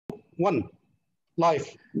One,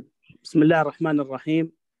 live. بسم الله الرحمن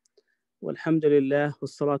الرحيم والحمد لله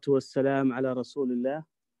والصلاة والسلام على رسول الله.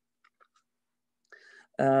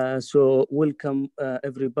 So welcome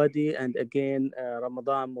everybody, and again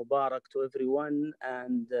Ramadan Mubarak to everyone,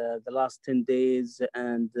 and the last 10 days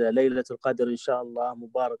and Laylatul Qadr inshallah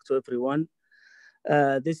Mubarak to everyone.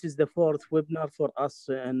 This is the fourth webinar for us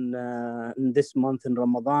in this month in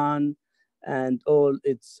Ramadan, and all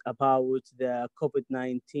it's about the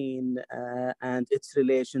COVID-19 and its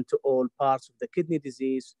relation to all parts of the kidney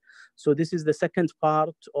disease. So this is the second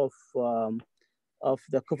part of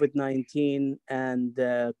the COVID-19 and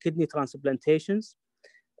kidney transplantations.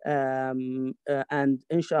 And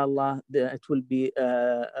inshallah, it will be,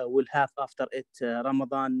 we'll have after it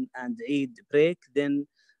Ramadan and Eid break. Then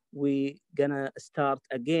we gonna start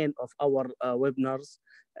again of our webinars,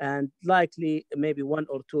 and likely maybe one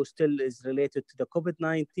or two still is related to the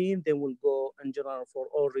COVID-19. Then we'll go in general for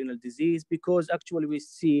all renal disease, because actually we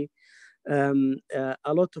see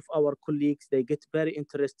a lot of our colleagues, they get very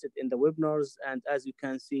interested in the webinars. And as you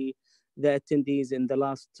can see, the attendees in the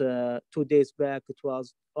last 2 days back, it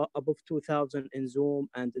was above 2,000 in Zoom,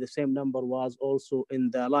 and the same number was also in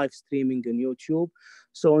the live streaming on YouTube.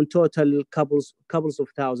 So in total, couples of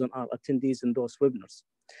thousands are attendees in those webinars.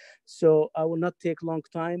 So I will not take long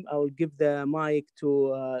time. I will give the mic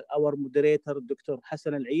to our moderator, Dr.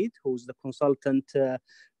 Hassan Al-Eid, who's the consultant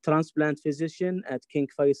transplant physician at King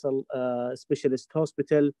Faisal Specialist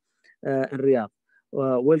Hospital in Riyadh.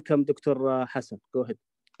 Welcome, Dr. Hassan. Go ahead.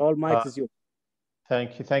 All mic is yours.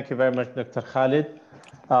 Thank you very much, Dr. Khalid.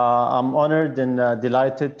 I'm honored and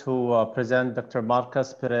delighted to present Dr.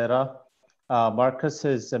 Marcus Pereira. Marcus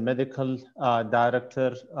is a medical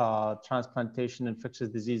director, transplantation infectious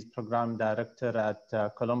disease program director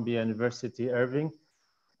at Columbia University Irving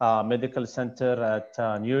Medical Center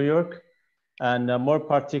at New York. And more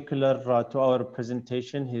particular to our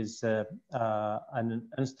presentation, he's an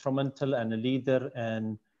instrumental and a leader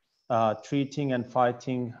in treating and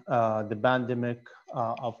fighting the pandemic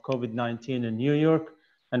of COVID-19 in New York,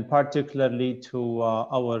 and particularly to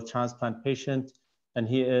our transplant patient. And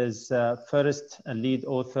he is first a lead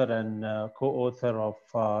author and co-author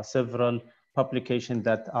of several publications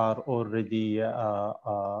that are already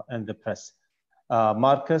in the press.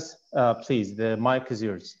 Marcus, please, the mic is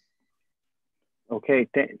yours. Okay,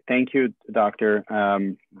 thank you, Dr.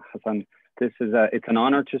 Hassan. It's an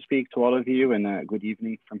honor to speak to all of you, and good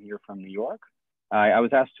evening from here from New York. I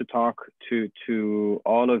was asked to talk to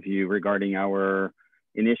all of you regarding our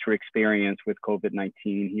initial experience with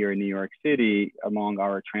COVID-19 here in New York City among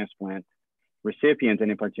our transplant recipients,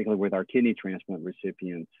 and in particular with our kidney transplant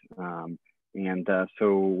recipients.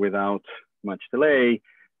 So without much delay,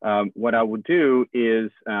 what I would do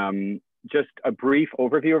is just a brief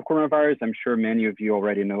overview of coronavirus. I'm sure many of you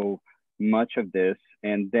already know much of this.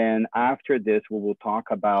 And then after this, we will talk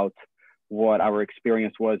about what our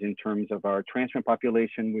experience was in terms of our transplant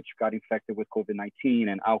population, which got infected with COVID-19,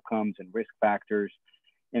 and outcomes and risk factors,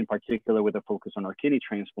 in particular with a focus on our kidney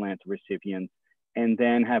transplant recipients, and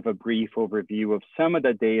then have a brief overview of some of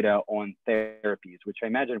the data on therapies, which I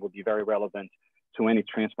imagine will be very relevant to any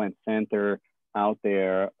transplant center out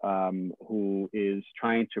there who is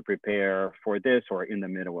trying to prepare for this or in the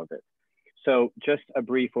middle of it. So just a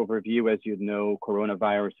brief overview. As you know,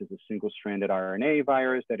 coronavirus is a single-stranded RNA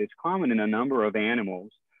virus that is common in a number of animals,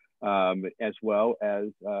 as well as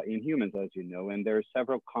in humans, as you know. And there are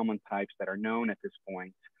several common types that are known at this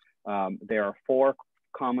point. There are 4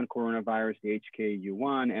 common coronavirus: the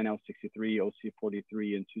HKU1, NL63,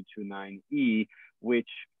 OC43, and 229E, which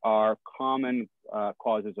are common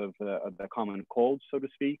causes of the common cold, so to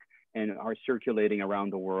speak, and are circulating around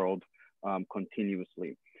the world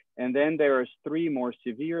continuously. And then there's 3 more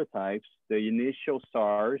severe types: the initial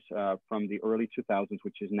SARS from the early 2000s,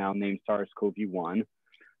 which is now named SARS-CoV-1,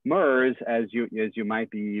 MERS, as you might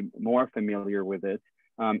be more familiar with it,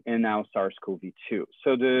 and now SARS-CoV-2. So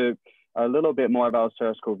a little bit more about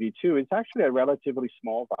SARS-CoV-2. It's actually a relatively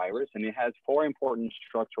small virus, and it has 4 important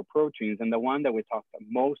structural proteins. And the one that we talk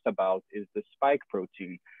most about is the spike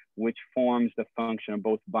protein, which forms the function of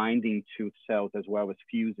both binding to cells as well as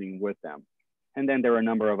fusing with them. And then there are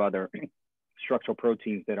a number of other structural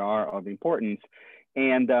proteins that are of importance.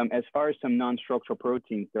 And as far as some non-structural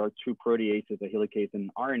proteins, there are 2 proteases, a helicase and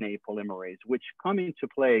RNA polymerase, which come into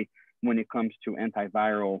play when it comes to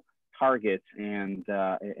antiviral targets and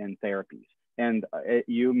therapies. And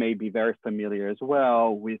you may be very familiar as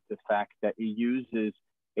well with the fact that it uses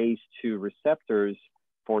ACE2 receptors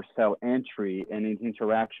for cell entry and its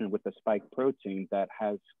interaction with the spike protein that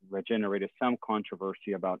has generated some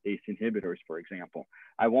controversy about ACE inhibitors, for example.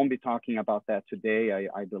 I won't be talking about that today.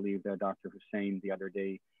 I believe that Dr. Hussein the other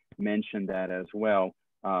day mentioned that as well.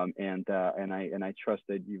 And I trust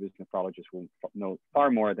that you as nephrologists will know far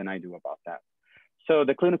more than I do about that. So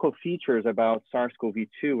the clinical features about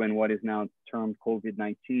SARS-CoV-2 and what is now termed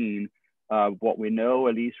COVID-19, what we know,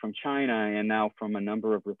 at least from China and now from a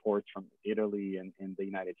number of reports from Italy and the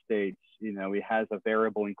United States, you know, it has a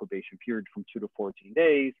variable incubation period from 2 to 14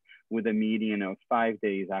 days with a median of 5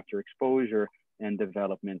 days after exposure and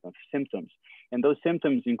development of symptoms. And those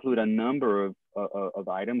symptoms include a number of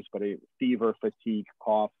items, but fever, fatigue,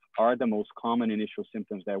 cough are the most common initial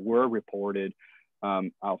symptoms that were reported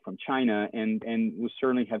out from China. And we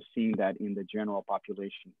certainly have seen that in the general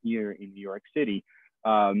population here in New York City.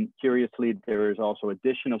 Curiously, there is also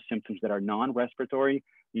additional symptoms that are non-respiratory,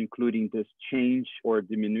 including this change or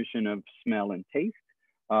diminution of smell and taste,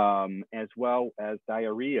 as well as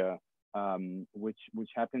diarrhea, which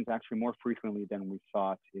happens actually more frequently than we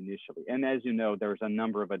thought initially. And as you know, there's a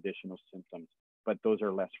number of additional symptoms, but those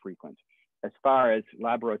are less frequent. As far as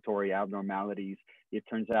laboratory abnormalities, it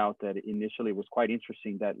turns out that initially it was quite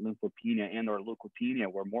interesting that lymphopenia and or leukopenia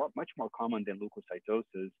were much more common than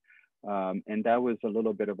leukocytosis. And that was a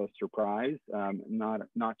little bit of a surprise.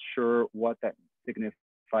 Not sure what that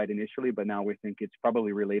signified initially, but now we think it's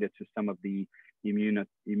probably related to some of the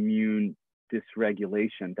immune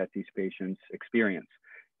dysregulation that these patients experience.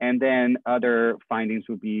 And then other findings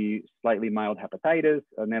would be slightly mild hepatitis,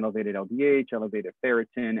 an elevated LDH, elevated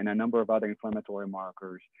ferritin, and a number of other inflammatory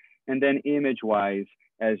markers. And then image-wise,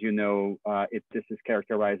 as you know, this is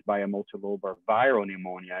characterized by a multilobar viral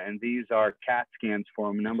pneumonia. And these are CAT scans for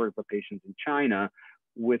a number of the patients in China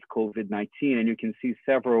with COVID-19. And you can see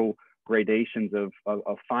several gradations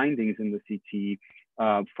of findings in the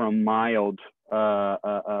CT from mild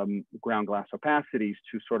ground glass opacities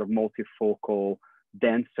to sort of multifocal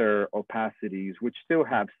denser opacities, which still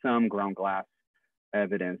have some ground glass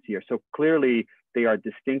evidence here. So clearly they are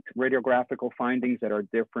distinct radiographical findings that are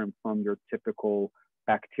different from your typical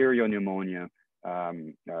bacterial pneumonia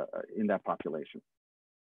in that population.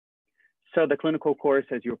 So the clinical course,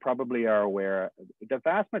 as you probably are aware, the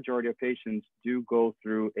vast majority of patients do go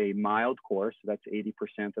through a mild course. That's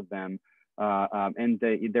 80% of them. And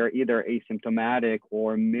they're either asymptomatic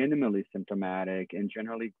or minimally symptomatic and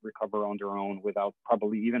generally recover on their own without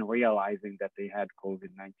probably even realizing that they had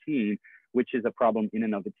COVID-19, which is a problem in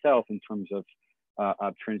and of itself in terms of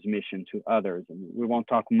transmission to others. And we won't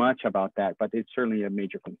talk much about that, but it's certainly a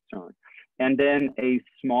major concern. And then a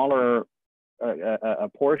smaller a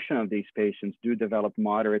portion of these patients do develop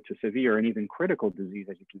moderate to severe and even critical disease,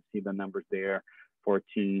 as you can see the numbers there,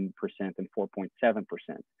 14% and 4.7%.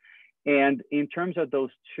 And in terms of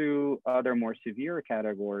those two other more severe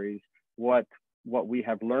categories, what we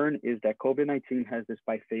have learned is that COVID-19 has this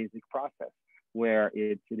biphasic process where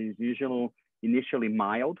it is usually initially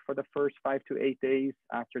mild for the first 5 to 8 days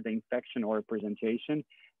after the infection or presentation,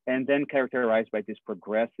 and then characterized by this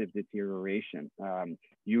progressive deterioration,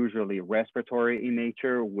 usually respiratory in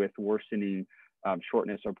nature with worsening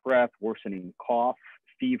shortness of breath, worsening cough,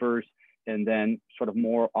 fevers, and then sort of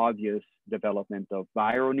more obvious development of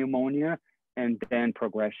viral pneumonia, and then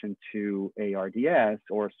progression to ARDS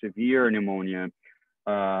or severe pneumonia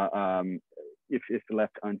if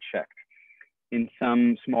left unchecked. In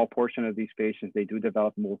some small portion of these patients, they do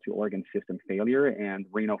develop multi-organ system failure, and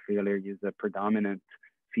renal failure is a predominant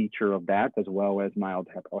feature of that, as well as mild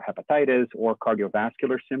hepatitis or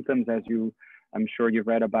cardiovascular symptoms, as I'm sure you've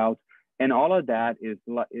read about. And all of that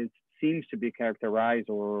seems to be characterized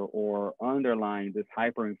or underlying this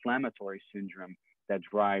hyperinflammatory syndrome that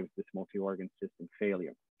drives this multi-organ system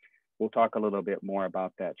failure. We'll talk a little bit more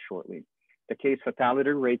about that shortly. The case fatality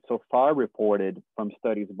rate so far reported from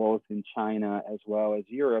studies both in China as well as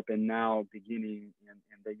Europe, and now beginning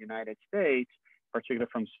in the United States, particularly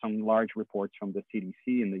from some large reports from the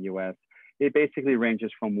CDC in the US, it basically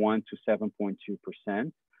ranges from 1 to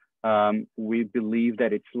 7.2%. We believe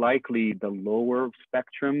that it's likely the lower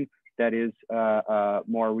spectrum that is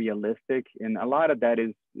more realistic. And a lot of that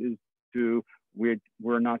is due,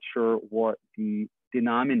 we're not sure what the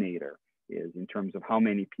denominator is in terms of how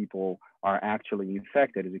many people are actually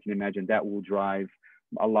infected. As you can imagine, that will drive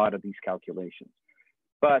a lot of these calculations.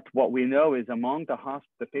 But what we know is among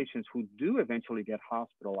the patients who do eventually get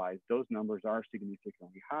hospitalized, those numbers are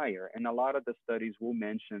significantly higher. And a lot of the studies will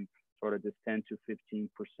mention sort of this 10 to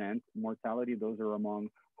 15% mortality. Those are among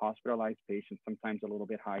hospitalized patients, sometimes a little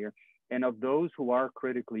bit higher. And of those who are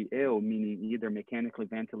critically ill, meaning either mechanically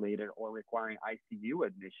ventilated or requiring ICU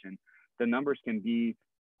admission, the numbers can be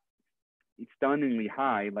stunningly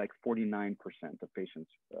high, like 49% of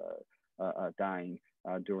patients dying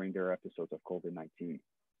during their episodes of COVID-19.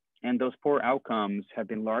 And those poor outcomes have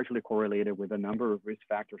been largely correlated with a number of risk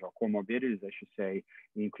factors, or comorbidities, I should say,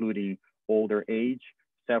 including older age,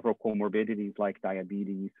 several comorbidities like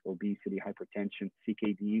diabetes, obesity, hypertension,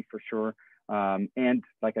 CKD for sure, and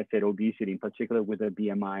like I said, obesity in particular with a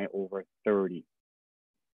BMI over 30.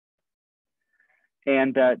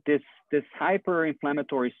 And this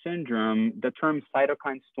hyperinflammatory syndrome, the term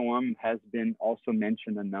cytokine storm has been also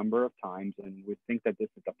mentioned a number of times, and we think that this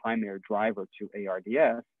is the primary driver to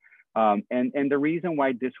ARDS. And the reason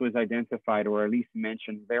why this was identified, or at least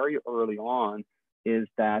mentioned very early on, is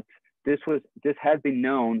that this has been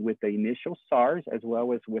known with the initial SARS as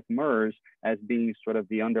well as with MERS as being sort of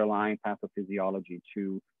the underlying pathophysiology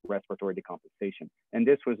to respiratory decompensation. And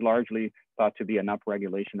this was largely thought to be an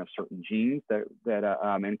upregulation of certain genes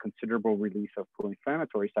and considerable release of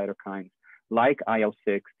pro-inflammatory cytokines like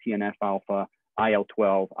IL-6, TNF-alpha,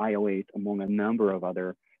 IL-12, IL-8, among a number of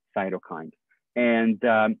other cytokines. And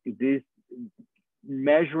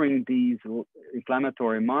measuring these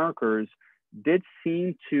inflammatory markers did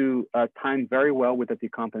seem to time very well with the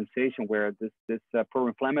decompensation, where this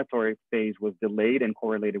pro-inflammatory phase was delayed and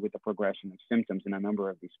correlated with the progression of symptoms in a number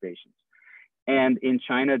of these patients. And in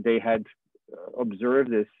China, they had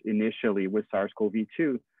observed this initially with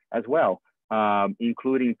SARS-CoV-2 as well,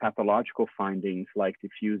 including pathological findings like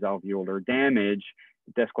diffuse alveolar damage,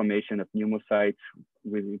 desquamation of pneumocytes,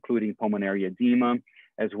 including pulmonary edema,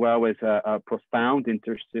 as well as a profound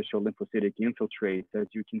interstitial lymphocytic infiltrate. As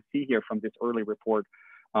you can see here from this early report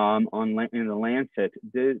in the Lancet,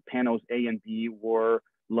 the panels A and B were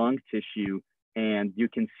lung tissue, and you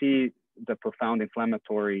can see the profound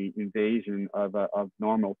inflammatory invasion of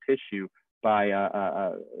normal tissue by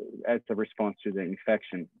as a response to the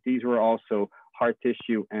infection. These were also heart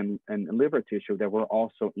tissue and liver tissue that were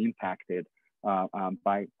also impacted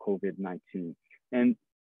by COVID-19. And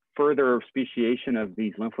further speciation of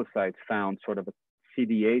these lymphocytes found sort of a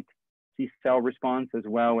CD8 T cell response, as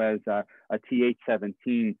well as a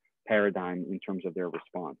Th17 paradigm in terms of their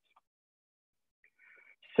response.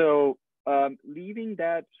 So leaving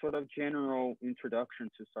that sort of general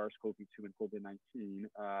introduction to SARS-CoV-2 and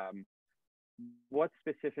COVID-19, what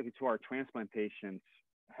specifically to our transplant patients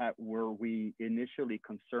were we initially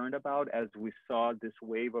concerned about as we saw this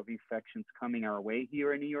wave of infections coming our way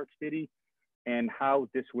here in New York City, and how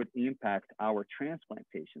this would impact our transplant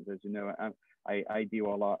patients? As you know, I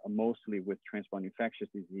deal mostly with transplant infectious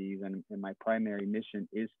disease, and my primary mission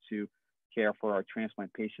is to care for our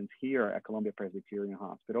transplant patients here at Columbia Presbyterian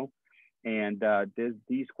Hospital. And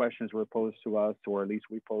these questions were posed to us, or at least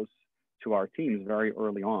we posed to our teams very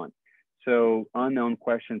early on. So unknown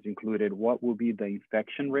questions included: what will be the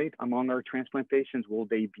infection rate among our transplant patients? Will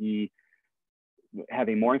they be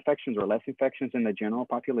having more infections or less infections than the general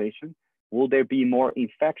population? Will there be more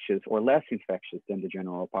infectious or less infectious than the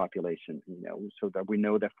general population? You know, so that we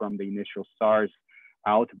know that from the initial SARS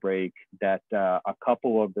outbreak that a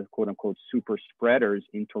couple of the quote unquote super spreaders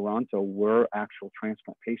in Toronto were actual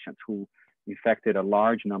transplant patients who infected a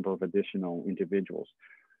large number of additional individuals.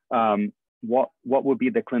 What would be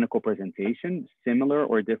the clinical presentation? Similar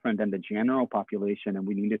or different than the general population? And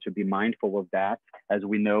we needed to be mindful of that. As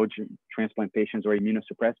we know, transplant patients or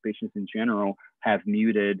immunosuppressed patients in general have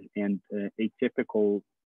muted and atypical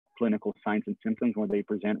clinical signs and symptoms when they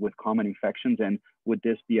present with common infections. And would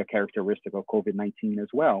this be a characteristic of COVID-19 as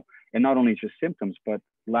well? And not only just symptoms, but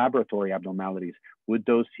laboratory abnormalities. Would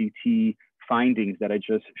those CT findings that I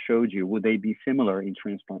just showed you, would they be similar in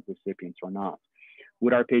transplant recipients or not?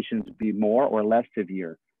 Would our patients be more or less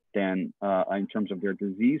severe than in terms of their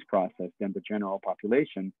disease process than the general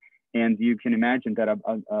population? And you can imagine that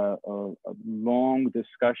a long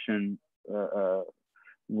discussion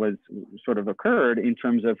was sort of occurred in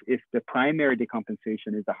terms of if the primary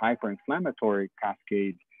decompensation is a hyperinflammatory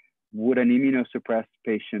cascade, would an immunosuppressed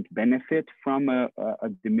patient benefit from a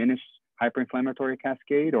diminished hyperinflammatory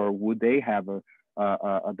cascade, or would they have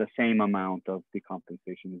the same amount of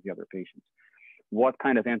decompensation as the other patients? What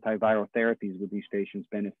kind of antiviral therapies would these patients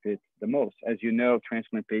benefit the most? As you know,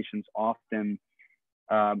 transplant patients often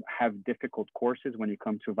have difficult courses when it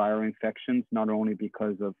comes to viral infections, not only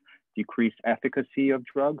because of decreased efficacy of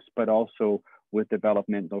drugs, but also with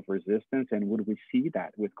development of resistance. And would we see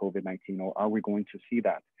that with COVID-19, or are we going to see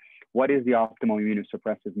that? What is the optimal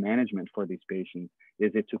immunosuppressive management for these patients?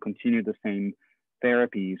 Is it to continue the same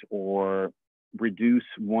therapies or reduce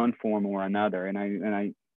one form or another? And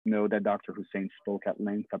I know that Dr. Hussein spoke at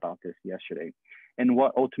length about this yesterday. And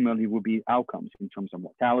what ultimately will be outcomes in terms of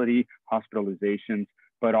mortality, hospitalizations,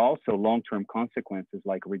 but also long-term consequences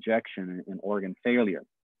like rejection and organ failure.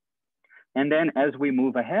 And then as we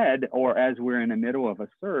move ahead, or as we're in the middle of a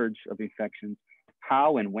surge of infections,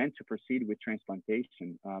 how and when to proceed with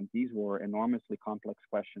transplantation. These were enormously complex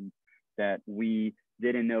questions that we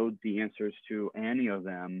didn't know the answers to any of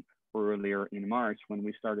them earlier in March when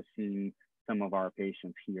we started seeing some of our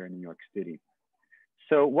patients here in New York City.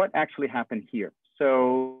 So what actually happened here?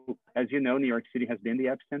 So as you know, New York City has been the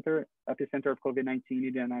epicenter of COVID-19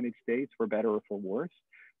 in the United States, for better or for worse.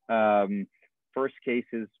 First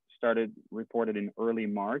cases started reported in early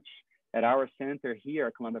March. At our center here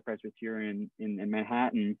at Columbia Presbyterian in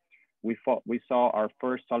Manhattan, we saw our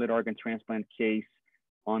first solid organ transplant case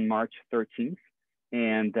on March 13th,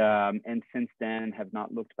 and since then have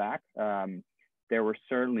not looked back. There were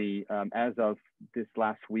certainly, as of this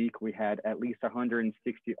last week, we had at least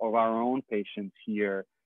 160 of our own patients here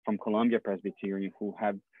from Columbia Presbyterian who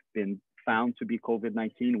have been found to be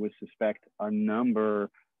COVID-19. We suspect a number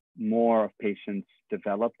more of patients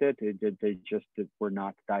developed it. They just were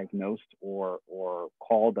not diagnosed or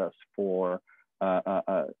called us for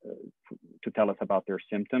to tell us about their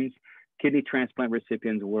symptoms. Kidney transplant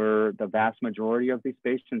recipients were the vast majority of these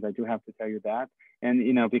patients. I do have to tell you that. And,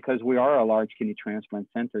 you know, because we are a large kidney transplant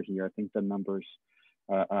center here, I think the numbers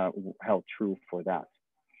held true for that.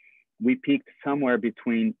 We peaked somewhere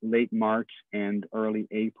between late March and early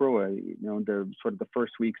April. You know, the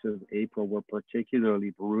first weeks of April were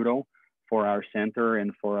particularly brutal for our center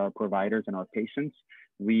and for our providers and our patients.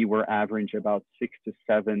 We were averaging about 6 to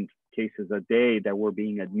 7 cases a day that were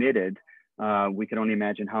being admitted. We can only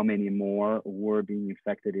imagine how many more were being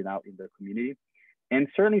infected out in the community. And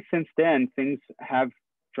certainly since then, things have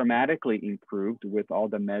dramatically improved with all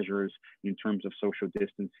the measures in terms of social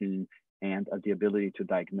distancing and the ability to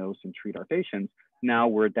diagnose and treat our patients. Now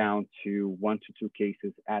we're down to 1 to 2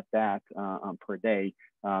 cases at that per day.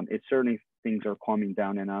 It's certainly things are calming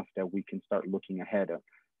down enough that we can start looking ahead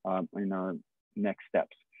in our next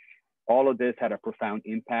steps. All of this had a profound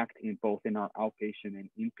impact in both in our outpatient and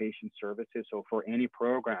inpatient services. So for any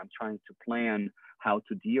program trying to plan how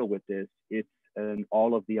to deal with this, it's an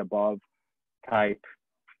all of the above type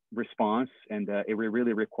response. And it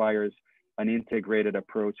really requires an integrated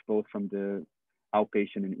approach, both from the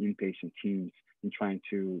outpatient and inpatient teams in trying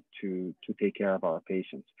to take care of our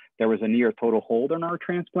patients. There was a near total hold on our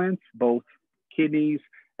transplants, both kidneys,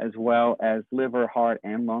 as well as liver, heart,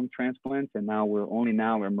 and lung transplants. And now we're only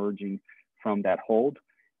now emerging from that hold.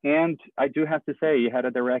 And I do have to say, it had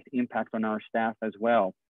a direct impact on our staff as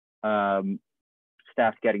well.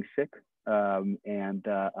 Staff getting sick and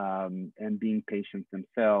being patients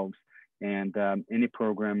themselves. And any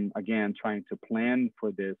program, again, trying to plan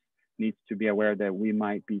for this needs to be aware that we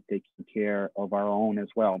might be taking care of our own as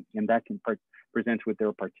well. And that can present with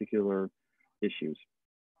their particular issues.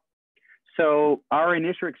 So our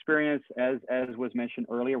initial experience, as was mentioned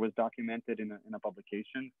earlier, was documented in a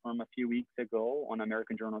publication from a few weeks ago on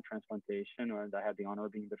American Journal of Transplantation, where I had the honor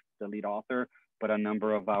of being the lead author, but a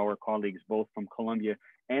number of our colleagues, both from Columbia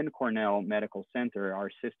and Cornell Medical Center, our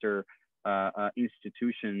sister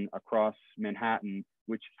institution across Manhattan,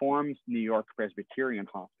 which forms New York Presbyterian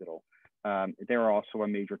Hospital. They're also a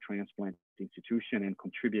major transplant institution and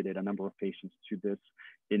contributed a number of patients to this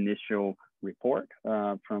initial report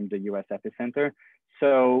from the US epicenter.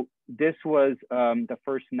 So this was the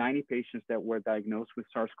first 90 patients that were diagnosed with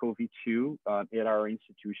SARS-CoV-2 at our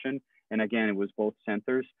institution. And again, it was both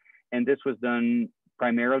centers. And this was done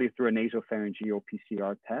primarily through a nasopharyngeal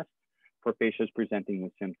PCR test for patients presenting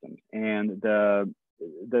with symptoms. And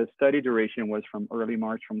the study duration was from early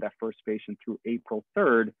March, from that first patient, through April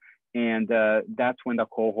 3rd. And that's when the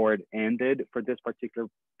cohort ended for this particular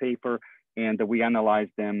paper. And we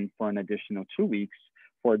analyzed them for an additional 2 weeks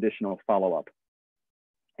for additional follow-up.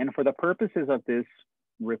 And for the purposes of this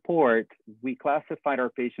report, we classified our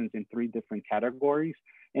patients in 3 different categories.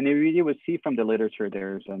 And you would see from the literature,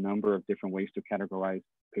 there's a number of different ways to categorize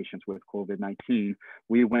patients with COVID-19.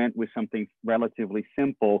 We went with something relatively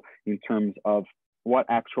simple in terms of what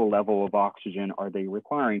actual level of oxygen are they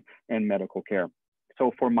requiring in medical care.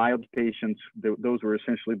 So for mild patients, those were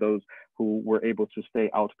essentially those who were able to stay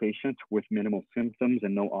outpatient with minimal symptoms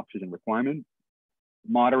and no oxygen requirement.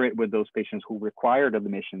 Moderate with those patients who required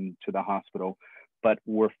admission to the hospital, but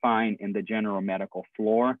were fine in the general medical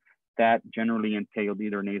floor. That generally entailed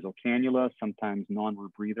either nasal cannula, sometimes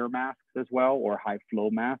non-rebreather masks as well, or high flow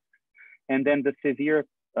masks. And then the severe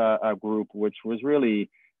group, which was really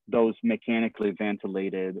those mechanically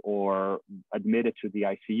ventilated or admitted to the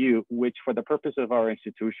ICU, which for the purpose of our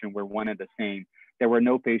institution, were one and the same. There were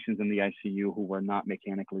no patients in the ICU who were not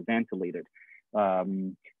mechanically ventilated,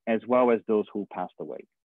 as well as those who passed away.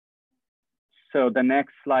 So the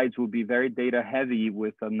next slides will be very data heavy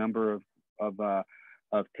with a number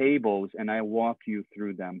of tables, and I walk you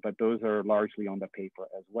through them, but those are largely on the paper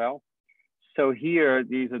as well. So here,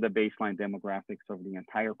 these are the baseline demographics of the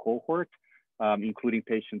entire cohort, including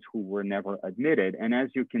patients who were never admitted. And as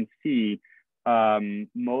you can see,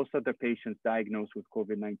 most of the patients diagnosed with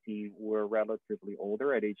COVID-19 were relatively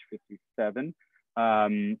older at age 57.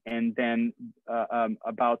 And then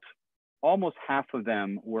about almost half of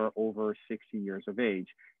them were over 60 years of age.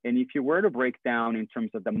 And if you were to break down in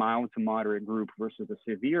terms of the mild to moderate group versus the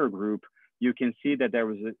severe group, you can see that there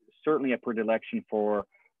was certainly a predilection for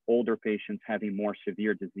older patients having more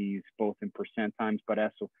severe disease, both in percent times, but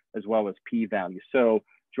as well as p-value. So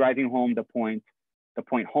driving home the point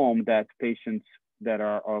home that patients that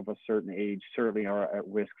are of a certain age certainly are at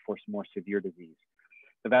risk for more severe disease.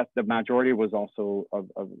 So the majority was also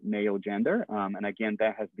of male gender. And again,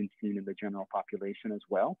 that has been seen in the general population as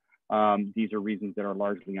well. These are reasons that are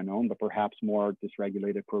largely unknown, but perhaps more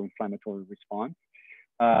dysregulated pro-inflammatory response.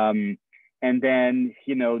 And then,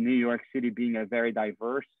 you know, New York City being a very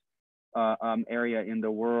diverse area in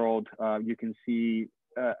the world, you can see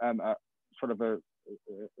sort of a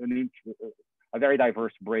very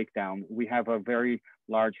diverse breakdown. We have a very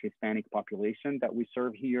large Hispanic population that we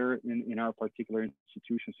serve here in our particular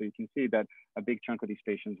institution. So you can see that a big chunk of these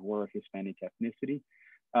patients were Hispanic ethnicity.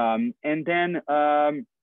 And then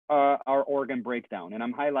our organ breakdown. And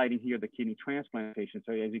I'm highlighting here the kidney transplant patients.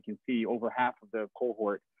 So as you can see, over half of the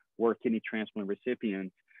cohort were kidney transplant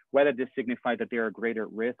recipients. Whether this signifies that they are greater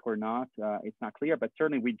at risk or not, it's not clear, but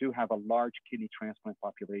certainly we do have a large kidney transplant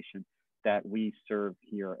population that we serve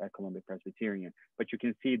here at Columbia Presbyterian. But you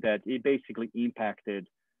can see that it basically impacted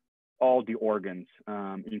all the organs,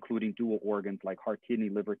 including dual organs like heart, kidney,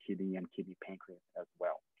 liver, kidney, and kidney pancreas as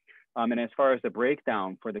well. And as far as the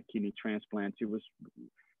breakdown for the kidney transplants, it was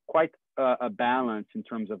quite a balance in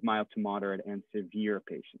terms of mild to moderate and severe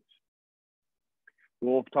patients.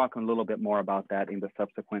 We'll talk a little bit more about that in the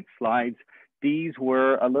subsequent slides. These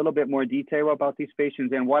were a little bit more detail about these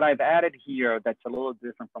patients. And what I've added here that's a little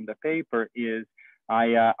different from the paper is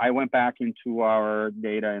I went back into our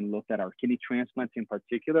data and looked at our kidney transplants in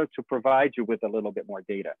particular to provide you with a little bit more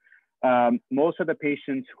data. Most of the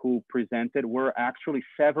patients who presented were actually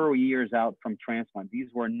several years out from transplant. These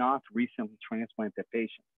were not recently transplanted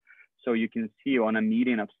patients. So you can see on a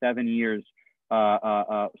median of 7 years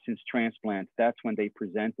since transplant, that's when they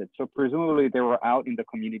presented. So presumably they were out in the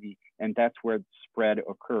community and that's where the spread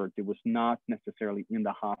occurred. It was not necessarily in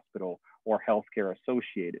the hospital or healthcare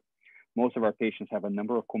associated. Most of our patients have a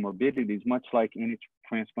number of comorbidities, much like any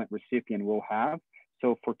transplant recipient will have.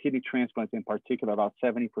 So for kidney transplants in particular, about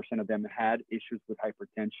 70% of them had issues with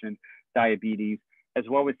hypertension, diabetes, as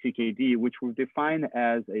well as CKD, which we define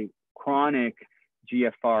as a chronic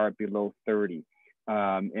GFR below 30.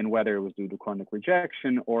 And whether it was due to chronic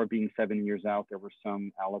rejection or being 7 years out, there was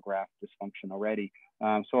some allograft dysfunction already.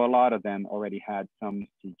 So a lot of them already had some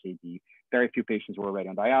CKD. Very few patients were already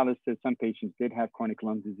on dialysis. Some patients did have chronic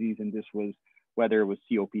lung disease, and this was whether it was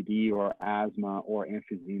COPD or asthma or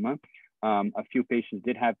emphysema. A few patients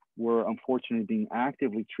were unfortunately being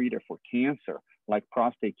actively treated for cancer, like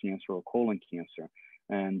prostate cancer or colon cancer.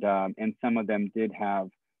 And some of them did have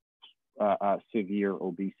severe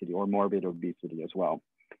obesity or morbid obesity as well.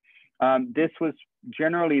 This was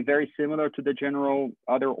generally very similar to the general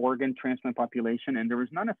other organ transplant population, and there was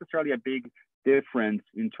not necessarily a big difference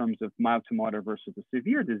in terms of mild to moderate versus the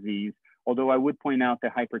severe disease, although I would point out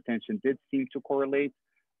that hypertension did seem to correlate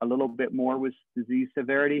a little bit more with disease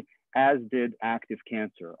severity, as did active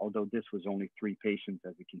cancer, although this was only 3 patients,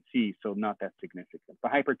 as you can see, so not that significant.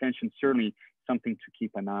 But hypertension certainly something to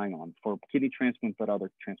keep an eye on for kidney transplant, but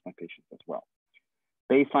other transplant patients as well.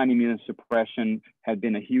 Baseline immunosuppression had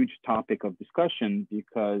been a huge topic of discussion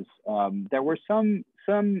because there were some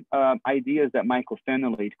ideas that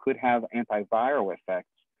mycophenolate could have antiviral effects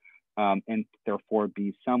and therefore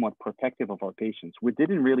be somewhat protective of our patients. We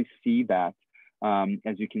didn't really see that.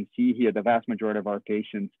 As you can see here, the vast majority of our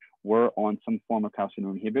patients were on some form of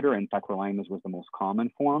calcineurin inhibitor, and tacrolimus was the most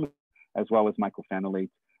common form, as well as mycophenolate.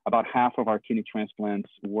 About half of our kidney transplants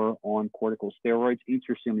were on corticosteroids.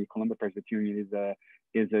 Interestingly, Columbia Presbyterian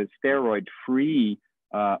is a steroid-free,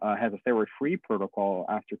 has a steroid-free protocol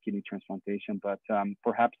after kidney transplantation, but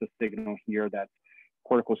perhaps a signal here that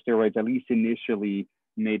corticosteroids, at least initially,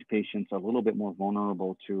 made patients a little bit more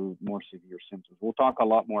vulnerable to more severe symptoms. We'll talk a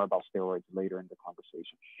lot more about steroids later in the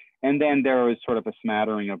conversation. And then there is sort of a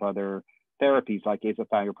smattering of other therapies like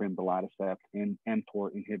azathioprine, belatacept, and mTOR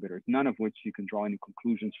inhibitors, none of which you can draw any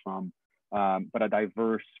conclusions from, but a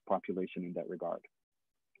diverse population in that regard.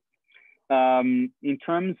 In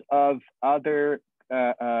terms of other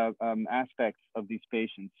aspects of these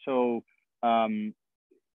patients, so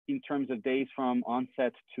in terms of days from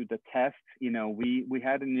onset to the test, we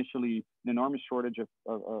had initially an enormous shortage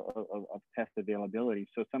of test availability.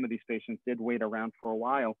 So some of these patients did wait around for a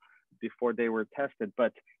while before they were tested.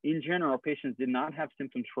 But in general, patients did not have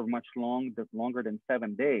symptoms for much longer than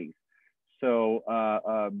 7 days. So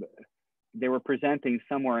they were presenting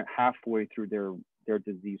somewhere halfway through their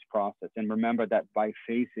disease process. And remember that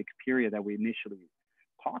biphasic period that we initially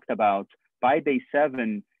talked about, by day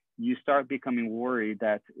 7, you start becoming worried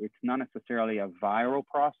that it's not necessarily a viral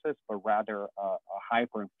process, but rather a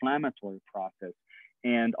hyperinflammatory process.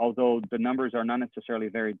 And although the numbers are not necessarily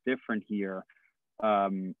very different here,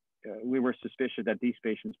 we were suspicious that these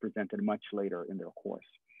patients presented much later in their course.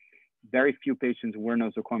 Very few patients were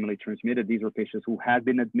nosocomially transmitted. These were patients who had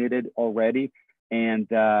been admitted already and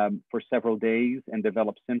for several days and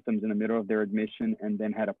developed symptoms in the middle of their admission and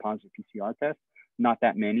then had a positive PCR test. Not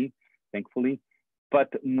that many, thankfully. But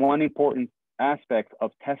one important aspect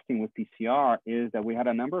of testing with PCR is that we had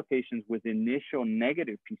a number of patients with initial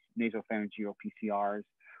negative nasopharyngeal PCRs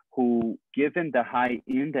who, given the high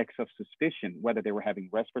index of suspicion, whether they were having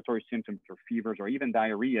respiratory symptoms or fevers or even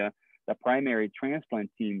diarrhea, the primary transplant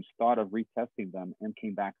teams thought of retesting them and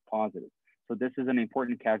came back positive. So this is an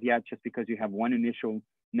important caveat. Just because you have one initial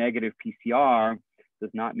negative PCR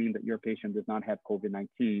does not mean that your patient does not have COVID-19.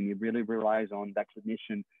 It really relies on that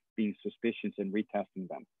clinician being suspicious and retesting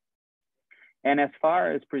them. And as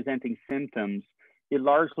far as presenting symptoms, it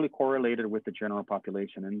largely correlated with the general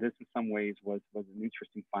population. And this in some ways was an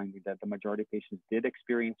interesting finding that the majority of patients did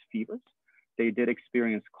experience fevers. They did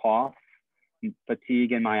experience cough,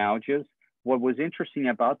 fatigue, and myalgias. What was interesting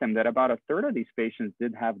about them, that about a third of these patients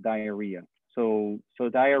did have diarrhea. So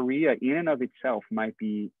diarrhea in and of itself might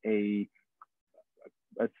be a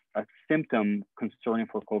symptom concerning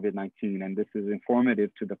for COVID-19, and this is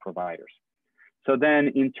informative to the providers. So then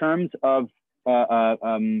in terms of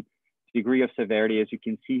degree of severity, as you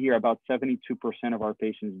can see here, about 72% of our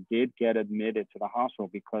patients did get admitted to the hospital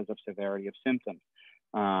because of severity of symptoms.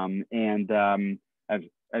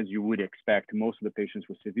 As you would expect, most of the patients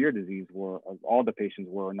with severe disease all the patients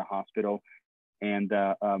were in the hospital, and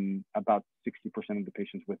about 60% of the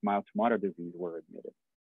patients with mild to moderate disease were admitted.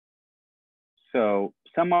 So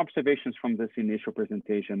some observations from this initial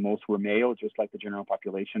presentation: most were male, just like the general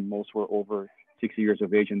population. Most were over 60 years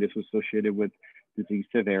of age, and this was associated with disease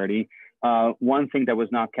severity. One thing that was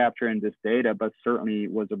not captured in this data, but certainly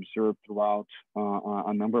was observed throughout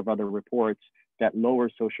a number of other reports, that lower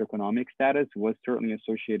socioeconomic status was certainly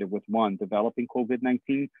associated with, one, developing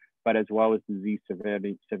COVID-19, but as well as disease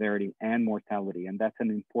severity and mortality. And that's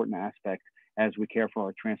an important aspect as we care for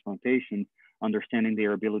our transplantations, understanding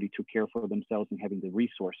their ability to care for themselves and having the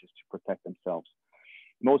resources to protect themselves.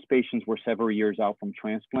 Most patients were several years out from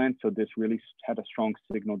transplant, so this really had a strong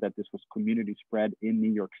signal that this was community spread in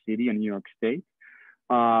New York City and New York State.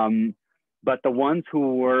 But the ones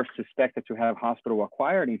who were suspected to have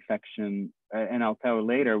hospital-acquired infection, and I'll tell you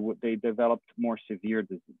later, they developed more severe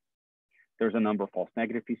disease. There's a number of false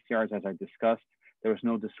negative PCRs, as I discussed. There was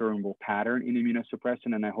no discernible pattern in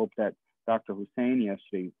immunosuppression, and I hope that Dr. Hussein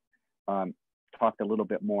yesterday talked a little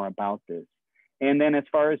bit more about this. And then as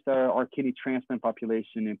far as our kidney transplant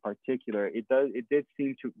population in particular, it did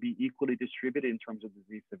seem to be equally distributed in terms of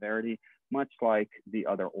disease severity, much like the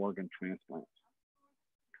other organ transplants.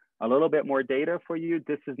 A little bit more data for you.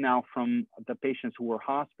 This is now from the patients who were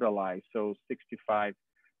hospitalized, so 65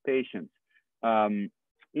 patients.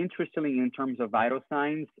 Interestingly, in terms of vital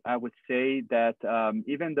signs, I would say that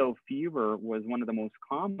even though fever was one of the most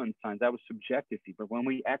common signs, that was subjective fever. When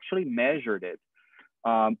we actually measured it,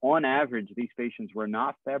 on average, these patients were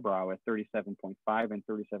not febrile at 37.5 and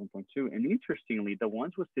 37.2. And interestingly, the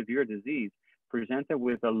ones with severe disease presented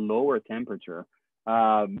with a lower temperature.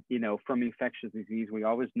 From infectious disease, we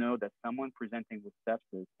always know that someone presenting with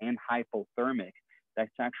sepsis and hypothermic,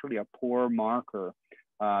 that's actually a poor marker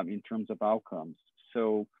in terms of outcomes.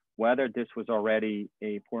 So whether this was already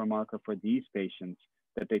a poor marker for these patients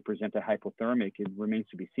that they presented hypothermic, it remains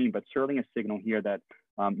to be seen, but certainly a signal here that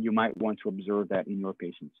you might want to observe that in your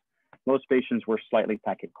patients. Most patients were slightly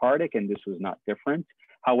tachycardic, and this was not different.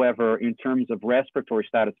 However, in terms of respiratory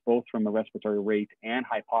status, both from a respiratory rate and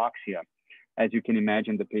hypoxia, as you can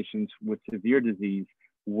imagine, the patients with severe disease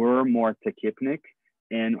were more tachypnic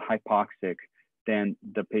and hypoxic than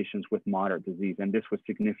the patients with moderate disease. And this was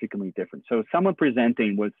significantly different. So someone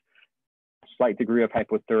presenting with slight degree of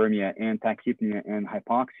hypothermia and tachypnea and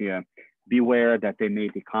hypoxia, beware that they may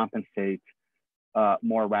decompensate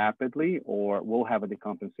more rapidly or will have a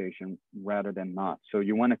decompensation rather than not. So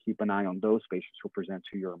you want to keep an eye on those patients who present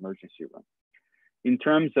to your emergency room. In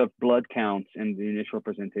terms of blood counts in the initial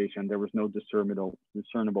presentation, there was no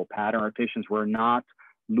discernible pattern. Our patients were not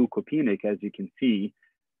leukopenic, as you can see,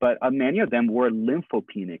 but many of them were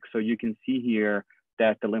lymphopenic. So you can see here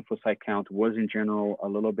that the lymphocyte count was in general a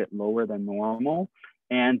little bit lower than normal.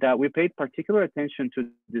 And we paid particular attention to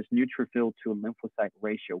this neutrophil to lymphocyte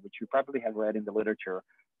ratio, which you probably have read in the literature.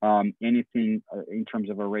 Anything in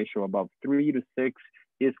terms of a ratio above 3 to 6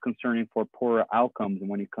 is concerning for poorer outcomes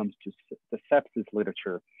when it comes to the sepsis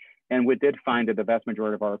literature. And we did find that the vast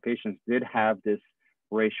majority of our patients did have this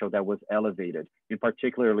ratio that was elevated. In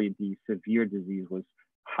particularly, the severe disease was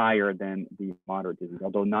higher than the moderate disease,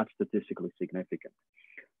 although not statistically significant.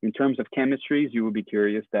 In terms of chemistries, you will be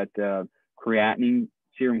curious that serum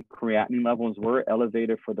creatinine levels were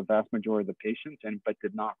elevated for the vast majority of the patients, but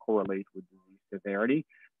did not correlate with disease severity.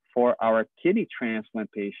 For our kidney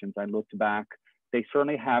transplant patients, I looked back, they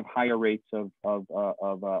certainly have higher rates of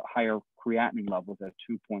higher creatinine levels at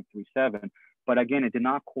 2.37, but again, it did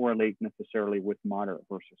not correlate necessarily with moderate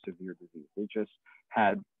versus severe disease. They just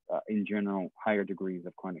had, in general, higher degrees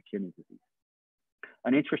of chronic kidney disease.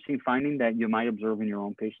 An interesting finding that you might observe in your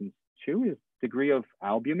own patients too is degree of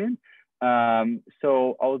albumin.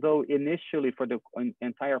 So although initially for the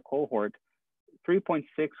entire cohort, 3.6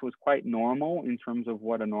 was quite normal in terms of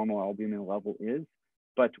what a normal albumin level is.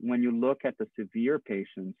 But when you look at the severe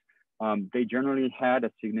patients, they generally had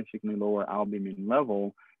a significantly lower albumin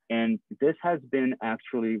level. And this has been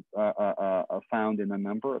actually found in a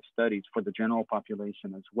number of studies for the general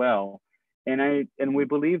population as well. And we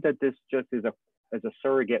believe that this just is a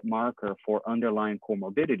surrogate marker for underlying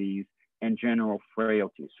comorbidities and general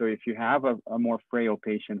frailty. So if you have a more frail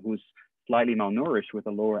patient who's slightly malnourished with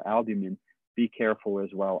a lower albumin, be careful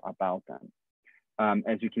as well about them.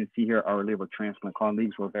 As you can see here, our liver transplant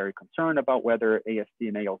colleagues were very concerned about whether AST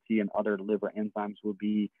and ALT and other liver enzymes will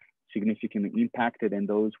be significantly impacted, and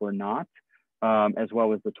those were not, as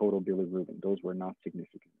well as the total bilirubin. Those were not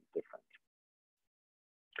significantly different.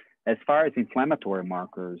 As far as inflammatory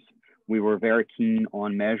markers, we were very keen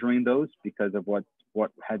on measuring those because of what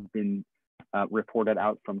had been reported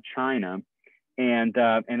out from China. And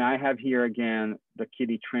I have here again the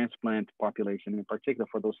kidney transplant population, in particular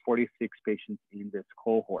for those 46 patients in this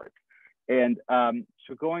cohort. And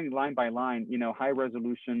so going line by line, high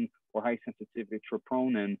resolution or high sensitivity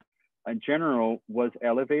troponin in general was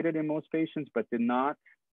elevated in most patients, but did not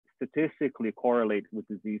statistically correlate with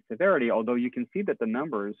disease severity, although you can see that the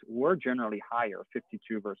numbers were generally higher,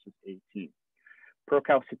 52 versus 18.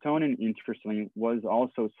 Procalcitonin, interestingly, was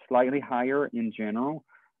also slightly higher in general,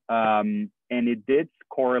 and it did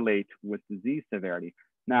correlate with disease severity.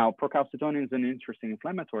 Now, procalcitonin is an interesting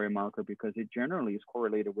inflammatory marker because it generally is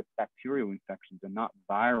correlated with bacterial infections and not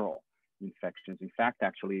viral infections. In fact,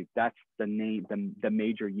 actually, that's the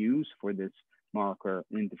major use for this marker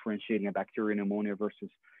in differentiating a bacterial pneumonia versus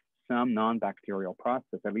some non-bacterial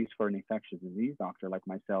process, at least for an infectious disease doctor like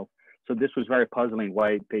myself. So this was very puzzling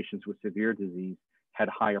why patients with severe disease had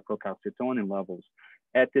higher procalcitonin levels.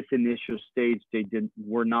 At this initial stage, they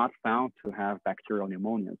were not found to have bacterial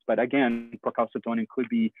pneumonias. But again, procalcitonin could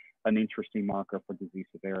be an interesting marker for disease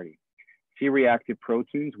severity. C-reactive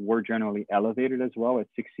proteins were generally elevated as well at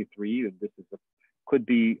 63. This could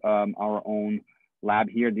be our own lab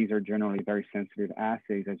here. These are generally very sensitive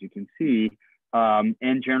assays, as you can see,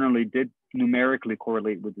 and generally did numerically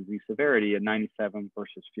correlate with disease severity at 97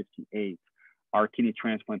 versus 58. Our kidney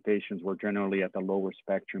transplant patients were generally at the lower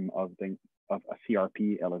spectrum of a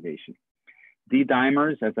CRP elevation.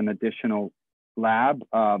 D-dimers as an additional lab,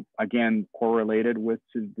 again, correlated with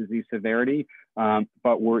disease severity,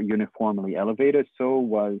 but were uniformly elevated. So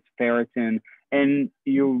was ferritin. And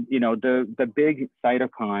the big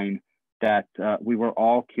cytokine that we were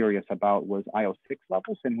all curious about was IL-6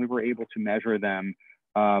 levels, and we were able to measure them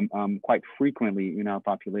quite frequently in our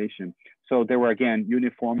population. So they were, again,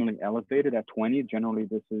 uniformly elevated at 20. Generally,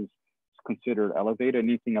 this is considered elevated,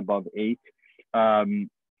 anything above 8. But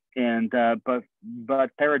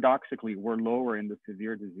paradoxically, we're lower in the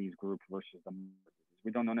severe disease group versus the moderate disease.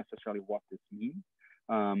 We don't know necessarily what this means.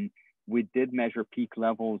 We did measure peak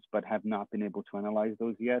levels, but have not been able to analyze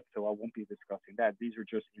those yet. So I won't be discussing that. These are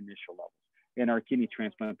just initial levels. And our kidney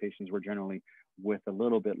transplant patients were generally with a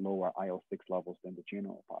little bit lower IL-6 levels than the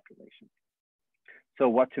general population. So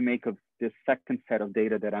what to make of this second set of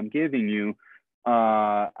data that I'm giving you?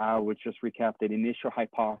 I would just recap that initial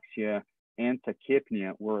hypoxia and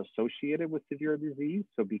tachypnea were associated with severe disease,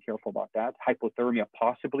 so be careful about that. Hypothermia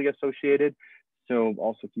possibly associated, so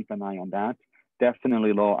also keep an eye on that.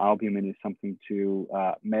 Definitely low albumin is something to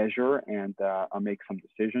measure and make some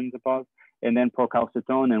decisions about. And then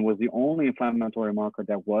procalcitonin was the only inflammatory marker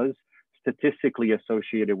that was statistically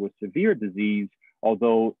associated with severe disease,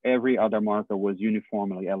 although every other marker was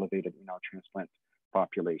uniformly elevated in our transplant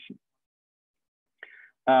population.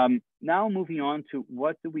 Now moving on to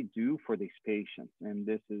what do we do for these patients? And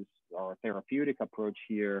this is our therapeutic approach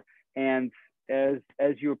here. And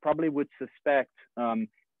as you probably would suspect,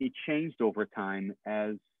 it changed over time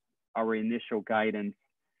as our initial guidance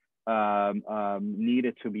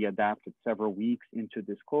needed to be adapted several weeks into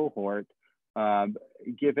this cohort,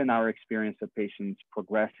 given our experience of patients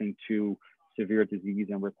progressing to severe disease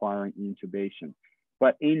and requiring intubation.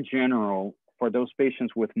 But in general, for those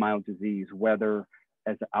patients with mild disease, whether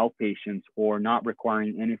as outpatients or not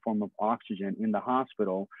requiring any form of oxygen in the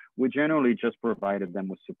hospital, we generally just provided them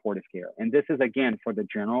with supportive care. And this is, again, for the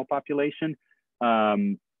general population.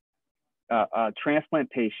 Transplant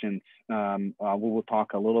patients, we will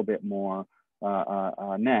talk a little bit more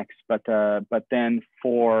next, but then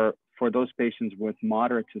for those patients with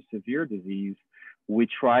moderate to severe disease, we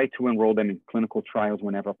try to enroll them in clinical trials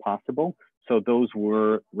whenever possible. So those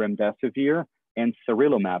were remdesivir and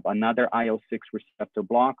sarilumab, another IL-6 receptor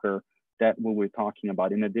blocker that we were talking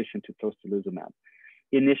about, in addition to tocilizumab.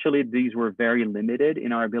 Initially, these were very limited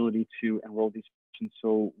in our ability to enroll these patients.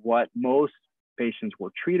 So what most patients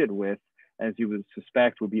were treated with, as you would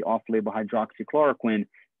suspect, would be off-label hydroxychloroquine,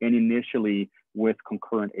 and initially with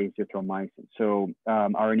concurrent azithromycin. So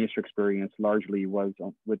our initial experience largely was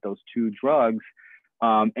with those two drugs.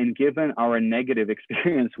 And given our negative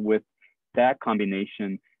experience with that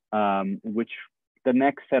combination, which the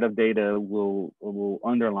next set of data will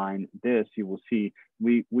underline this, you will see,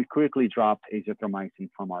 we quickly dropped azithromycin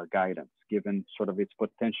from our guidance, given sort of its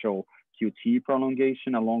potential QT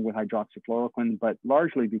prolongation along with hydroxychloroquine, but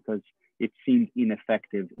largely because it seemed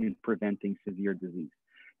ineffective in preventing severe disease.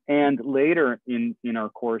 And later in our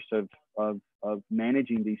course of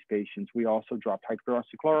managing these patients, we also dropped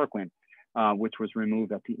hydroxychloroquine, which was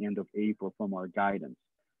removed at the end of April from our guidance.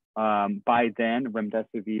 By then,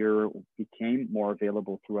 remdesivir became more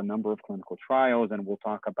available through a number of clinical trials, and we'll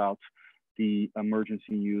talk about the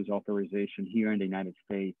emergency use authorization here in the United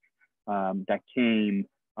States that came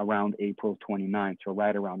around April 29th, so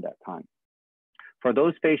right around that time. For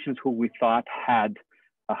those patients who we thought had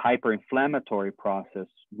a hyperinflammatory process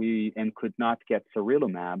and could not get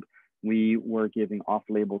sarilumab, we were giving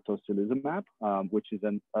off-label tocilizumab, which is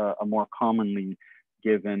a more commonly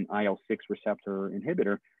given IL-6 receptor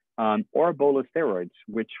inhibitor, or bolus steroids,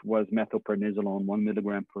 which was methylprednisolone 1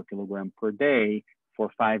 milligram per kilogram per day for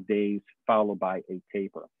 5 days, followed by a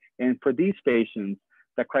taper. And for these patients,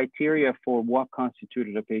 the criteria for what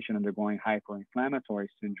constituted a patient undergoing hyperinflammatory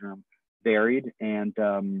syndrome varied and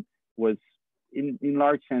was in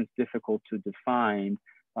large sense difficult to define,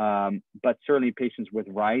 but certainly patients with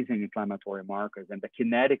rising inflammatory markers, and the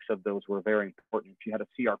kinetics of those were very important. If you had a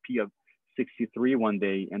CRP of 63 one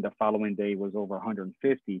day and the following day was over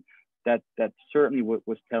 150, that certainly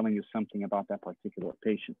was telling you something about that particular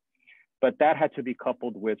patient. But that had to be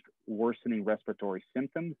coupled with worsening respiratory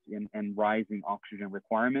symptoms and rising oxygen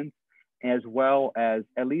requirements, as well as,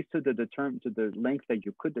 at least to the length that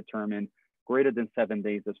you could determine, greater than 7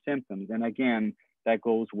 days of symptoms. And again, that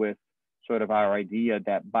goes with sort of our idea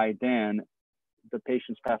that by then, the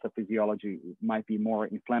patient's pathophysiology might be more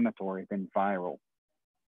inflammatory than viral.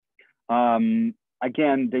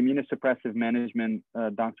 Again, the immunosuppressive management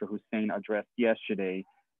Dr. Hussein addressed yesterday,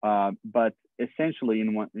 but essentially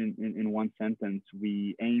in one sentence,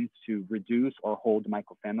 we aim to reduce or hold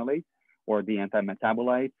mycophenolate or the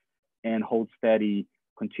antimetabolite and hold steady,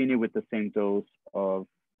 continue with the same dose of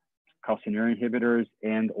calcineurin inhibitors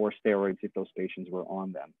and or steroids if those patients were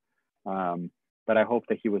on them. But I hope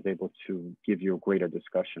that he was able to give you a greater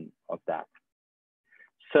discussion of that.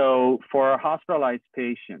 So for our hospitalized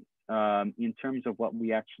patients, in terms of what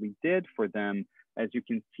we actually did for them, as you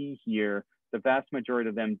can see here, the vast majority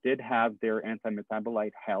of them did have their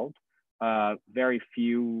antimetabolite held. Very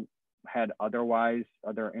few had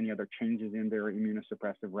any other changes in their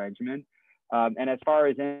immunosuppressive regimen. And as far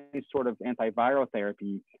as any sort of antiviral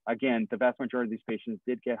therapy, again, the vast majority of these patients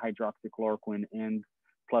did get hydroxychloroquine and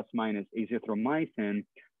plus minus azithromycin.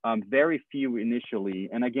 Very few initially.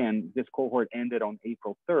 And again, this cohort ended on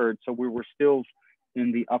April 3rd, so we were still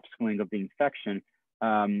in the upswing of the infection.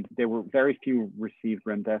 there were very few received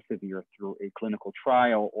remdesivir through a clinical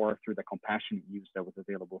trial or through the compassionate use that was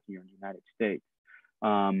available here in the United States.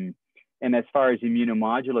 And as far as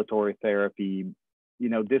immunomodulatory therapy, you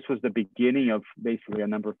know, this was the beginning of basically a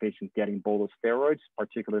number of patients getting bolus steroids,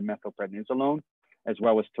 particularly methylprednisolone, as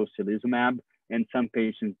well as tocilizumab. And some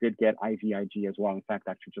patients did get IVIG as well. In fact,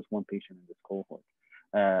 actually just one patient in this cohort,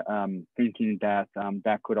 thinking that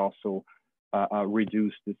that could also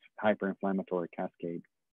reduce this hyperinflammatory cascade.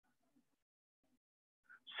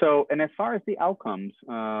 So, and as far as the outcomes,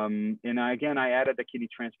 and again, I added the kidney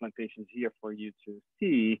transplant patients here for you to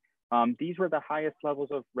see. These were the highest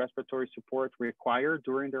levels of respiratory support required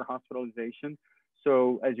during their hospitalization.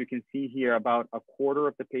 So as you can see here, about a quarter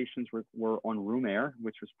of the patients were on room air,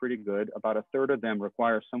 which was pretty good. About a third of them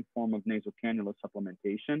require some form of nasal cannula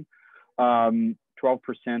supplementation.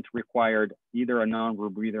 12% required either a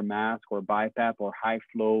non-rebreather mask or BiPAP or high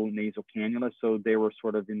flow nasal cannula. So they were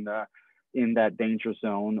sort of in that danger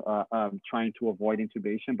zone, trying to avoid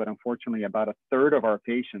intubation. But unfortunately, about a third of our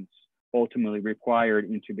patients ultimately required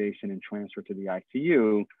intubation and transfer to the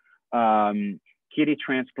ICU. Kidney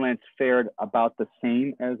transplants fared about the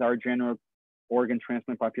same as our general organ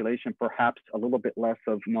transplant population, perhaps a little bit less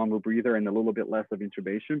of non-rebreather and a little bit less of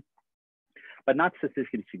intubation, but not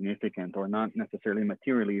statistically significant or not necessarily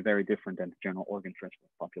materially very different than the general organ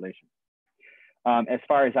transplant population. As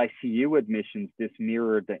far as ICU admissions, this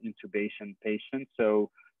mirrored the intubation patients. So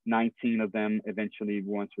 19 of them eventually,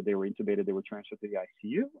 once they were intubated, they were transferred to the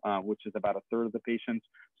ICU, which is about a third of the patients.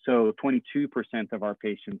 So 22% of our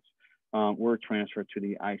patients were transferred to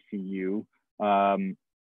the ICU.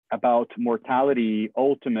 About mortality,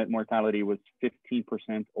 ultimate mortality was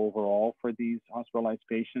 15% overall for these hospitalized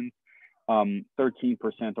patients, 13%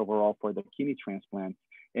 overall for the kidney transplants.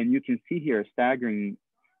 And you can see here, staggering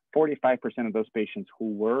 45% of those patients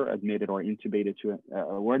who were admitted or intubated to an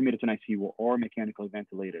ICU or mechanically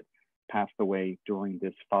ventilated passed away during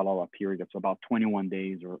this follow-up period of about 21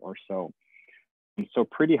 days or so. And so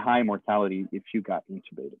pretty high mortality if you got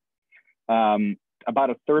intubated.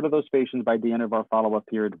 About a third of those patients by the end of our follow-up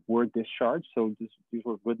period were discharged. So these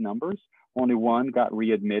were good numbers. Only one got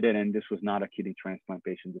readmitted, and this was not a kidney transplant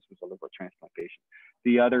patient. This was a liver transplant patient.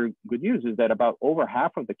 The other good news is that about over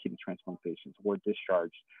half of the kidney transplant patients were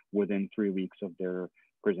discharged within 3 weeks of their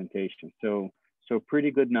presentation. So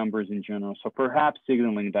pretty good numbers in general. So perhaps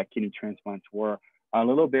signaling that kidney transplants were a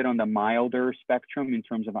little bit on the milder spectrum in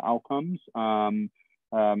terms of outcomes.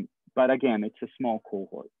 But again, it's a small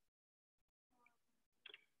cohort.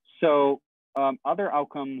 So other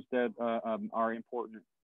outcomes that are important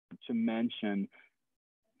to mention,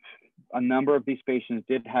 a number of these patients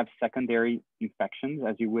did have secondary infections,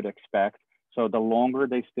 as you would expect. So the longer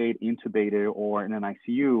they stayed intubated or in an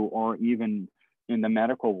ICU or even in the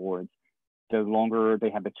medical wards, the longer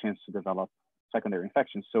they had the chance to develop secondary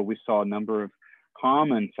infections. So we saw a number of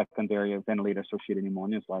common secondary ventilator-associated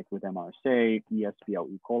pneumonias, like with MRSA, ESBL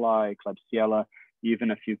E. coli, Klebsiella,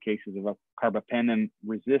 even a few cases of a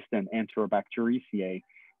carbapenem-resistant Enterobacteriaceae.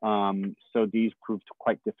 So these proved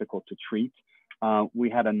quite difficult to treat. We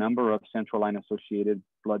had a number of central line-associated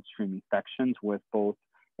bloodstream infections with both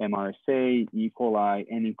MRSA, E. coli,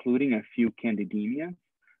 and including a few candidemia.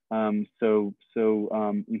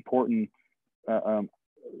 Important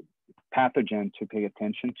pathogen to pay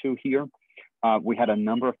attention to here. We had a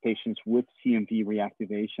number of patients with CMV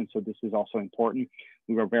reactivation, so this is also important.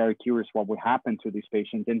 We were very curious what would happen to these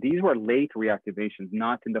patients, and these were late reactivations,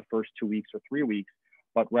 not in the first 2 weeks or 3 weeks,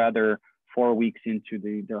 but rather 4 weeks into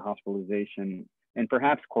their hospitalization, and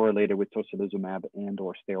perhaps correlated with tocilizumab and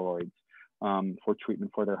or steroids for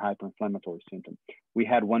treatment for their hyperinflammatory symptom. We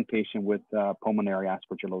had one patient with pulmonary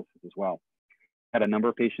aspergillosis as well. Had a number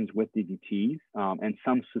of patients with DVTs and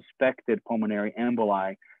some suspected pulmonary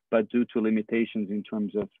emboli, but due to limitations in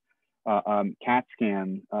terms of CAT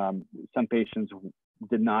scan, some patients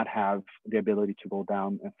did not have the ability to go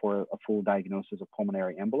down for a full diagnosis of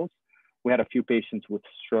pulmonary embolus. We had a few patients with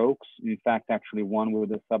strokes. In fact, actually one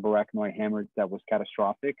with a subarachnoid hemorrhage that was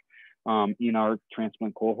catastrophic in our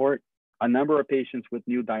transplant cohort. A number of patients with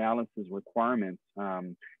new dialysis requirements,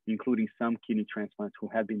 including some kidney transplants who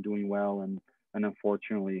had been doing well and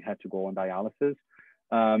unfortunately had to go on dialysis.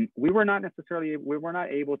 We were not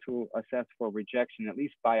able to assess for rejection, at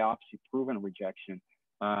least biopsy-proven rejection.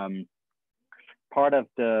 Part of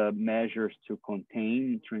the measures to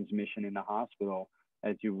contain transmission in the hospital,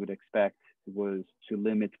 as you would expect, was to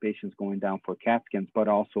limit patients going down for CAT scans, but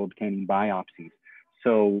also obtaining biopsies.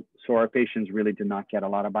 So our patients really did not get a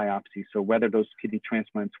lot of biopsies. So whether those kidney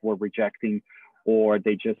transplants were rejecting or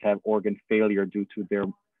they just have organ failure due to their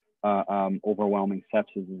overwhelming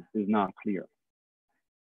sepsis is not clear.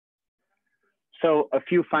 So a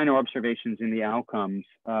few final observations in the outcomes.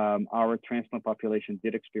 Our transplant population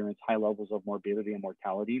did experience high levels of morbidity and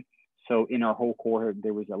mortality. So in our whole cohort,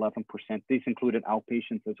 there was 11%. This included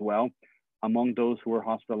outpatients as well. Among those who were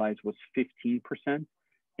hospitalized was 15%.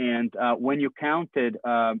 And when you counted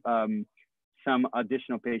some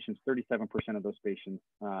additional patients, 37% of those patients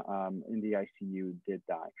in the ICU did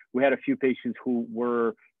die. We had a few patients who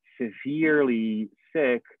were severely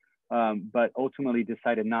sick, but ultimately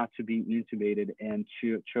decided not to be intubated and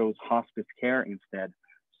chose hospice care instead.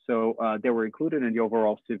 So they were included in the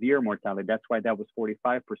overall severe mortality. That's why that was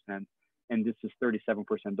 45%. And this is 37%.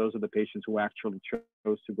 Those are the patients who actually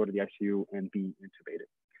chose to go to the ICU and be intubated.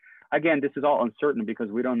 Again, this is all uncertain because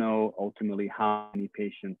we don't know ultimately how many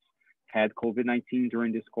patients had COVID-19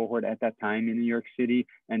 during this cohort at that time in New York City,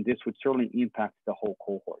 and this would certainly impact the whole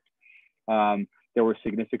cohort. There were a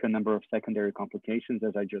significant number of secondary complications,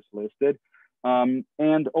 as I just listed.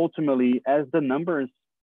 And ultimately, as the numbers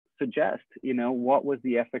suggest, you know, what was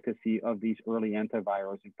the efficacy of these early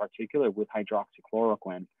antivirals, in particular with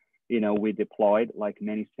hydroxychloroquine? You know, we deployed, like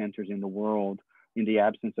many centers in the world, in the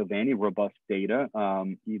absence of any robust data.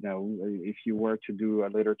 You know, if you were to do a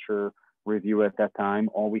literature review at that time,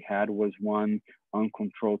 all we had was one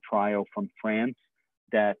uncontrolled trial from France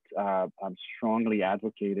that strongly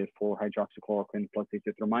advocated for hydroxychloroquine plus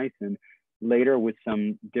azithromycin, later with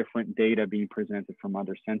some different data being presented from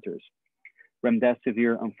other centers.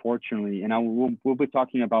 Remdesivir, unfortunately, and we'll be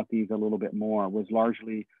talking about these a little bit more, was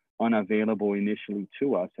largely unavailable initially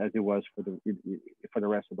to us, as it was for the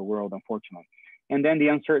rest of the world, unfortunately. And then the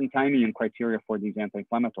uncertain timing and criteria for these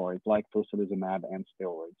anti-inflammatories like tocilizumab and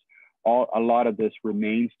steroids. A lot of this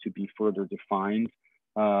remains to be further defined,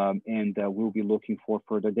 and we'll be looking for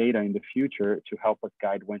further data in the future to help us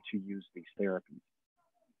guide when to use these therapies.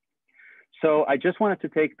 So I just wanted to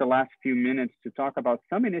take the last few minutes to talk about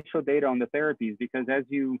some initial data on the therapies, because as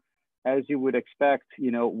you would expect,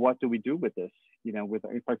 you know, what do we do with this? You know,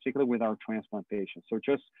 in particular with our transplant patients. So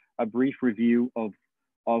just a brief review of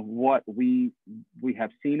what we have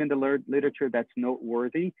seen in the literature that's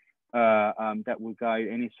noteworthy, that will guide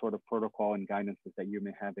any sort of protocol and guidances that you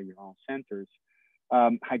may have at your own centers.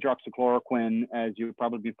 Hydroxychloroquine, as you've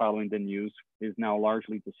probably been following the news, is now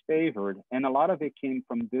largely disfavored. And a lot of it came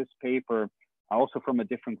from this paper, also from a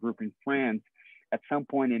different group in France, at some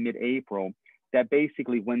point in mid-April, that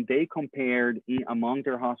basically when they compared among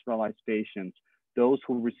their hospitalized patients, those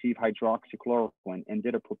who received hydroxychloroquine and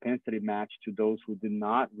did a propensity match to those who did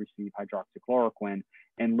not receive hydroxychloroquine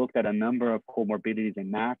and looked at a number of comorbidities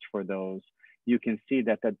and match for those, you can see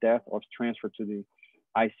that the death or transfer to the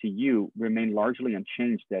ICU remained largely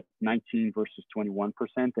unchanged at 19 versus 21%.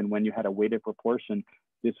 And when you had a weighted proportion,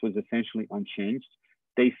 this was essentially unchanged.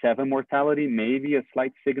 Day 7 mortality may be a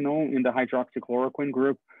slight signal in the hydroxychloroquine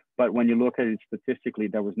group, but when you look at it statistically,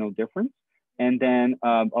 there was no difference. And then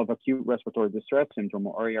of acute respiratory distress syndrome,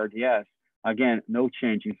 or ARDS, again, no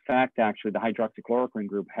change. In fact, actually, the hydroxychloroquine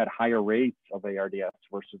group had higher rates of ARDS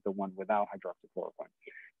versus the one without hydroxychloroquine.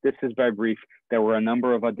 This is very brief. There were a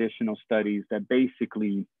number of additional studies that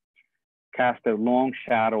basically cast a long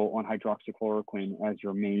shadow on hydroxychloroquine as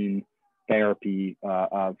your main therapy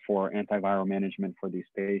for antiviral management for these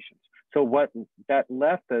patients. So what that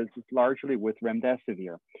left us is largely with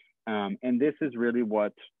remdesivir. And this is really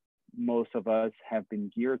what most of us have been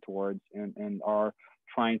geared towards and are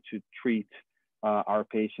trying to treat our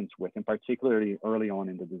patients with, and particularly early on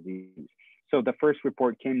in the disease. So the first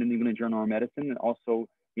report came in the New England Journal of Medicine, and also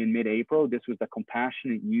in mid-April. This was the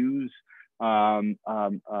compassionate use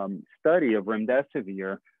study of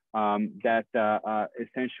remdesivir that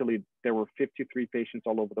essentially there were 53 patients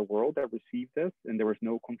all over the world that received this, and there was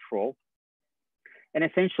no control. And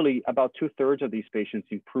essentially about 2/3 of these patients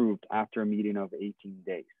improved after a median of 18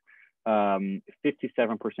 days.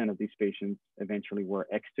 57% of these patients eventually were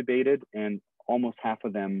extubated, and almost half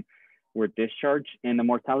of them were discharged, and a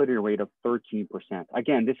mortality rate of 13%.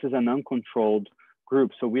 Again, this is an uncontrolled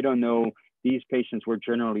group, so we don't know. These patients were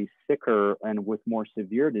generally sicker and with more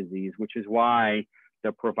severe disease, which is why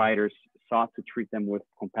the providers sought to treat them with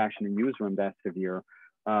compassionate use remdesivir.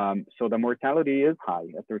 So the mortality is high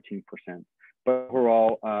at 13%, but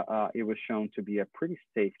overall, it was shown to be a pretty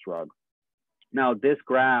safe drug. Now, this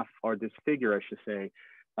graph, or this figure, I should say,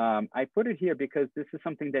 I put it here because this is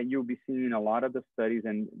something that you'll be seeing in a lot of the studies,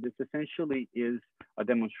 and this essentially is a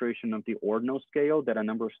demonstration of the ordinal scale that a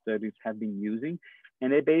number of studies have been using.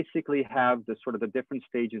 And they basically have the sort of the different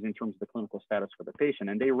stages in terms of the clinical status for the patient.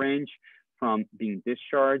 And they range from being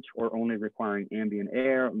discharged or only requiring ambient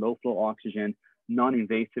air, low flow oxygen,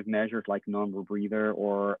 non-invasive measures like non-rebreather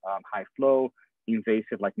or high flow,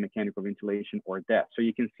 invasive like mechanical ventilation, or death. So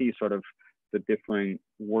you can see sort of the different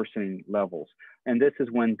worsening levels. And this is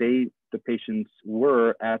when the patients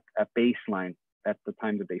were at a baseline at the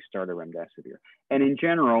time that they started remdesivir. And in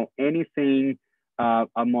general, anything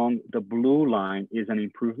among the blue line is an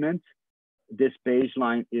improvement. This beige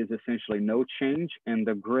line is essentially no change, and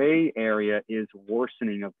the gray area is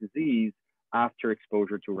worsening of disease after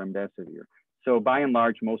exposure to remdesivir. So by and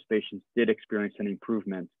large, most patients did experience an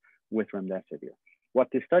improvement with remdesivir. What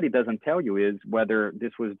this study doesn't tell you is whether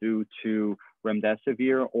this was due to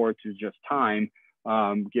remdesivir or to just time,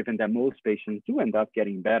 given that most patients do end up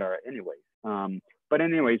getting better anyways. But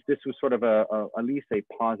anyways, this was sort of at least a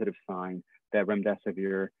positive sign that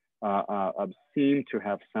remdesivir seemed to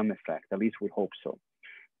have some effect, at least we hope so.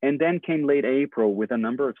 And then came late April with a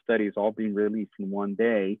number of studies all being released in one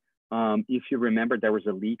day. If you remember, there was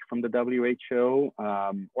a leak from the WHO,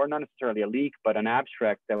 or not necessarily a leak, but an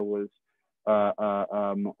abstract that was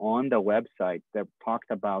on the website that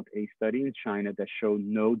talked about a study in China that showed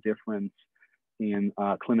no difference in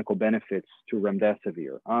clinical benefits to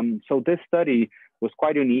remdesivir. So this study was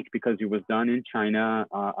quite unique because it was done in China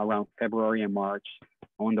around February and March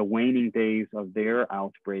on the waning days of their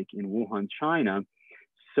outbreak in Wuhan, China.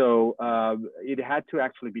 So it had to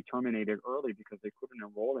actually be terminated early because they couldn't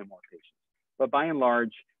enroll in more patients. But by and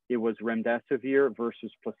large, it was remdesivir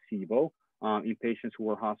versus placebo in patients who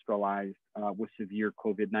were hospitalized with severe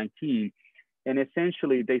COVID-19. And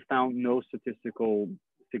essentially, they found no statistical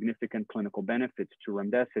significant clinical benefits to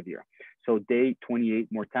remdesivir. So day 28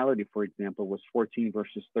 mortality, for example, was 14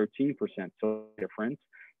 versus 13%, so different.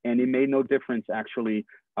 And it made no difference actually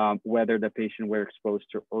whether the patient were exposed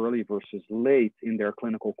to early versus late in their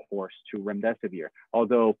clinical course to remdesivir.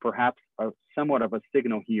 Although perhaps somewhat of a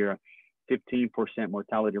signal here, 15%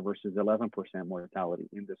 mortality versus 11% mortality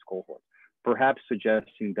in this cohort, perhaps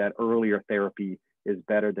suggesting that earlier therapy is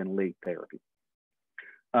better than late therapy.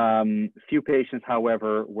 Few patients,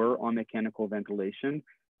 however, were on mechanical ventilation,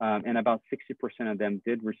 and about 60% of them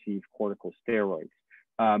did receive corticosteroids.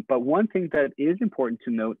 But one thing that is important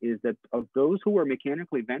to note is that of those who were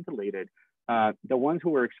mechanically ventilated, the ones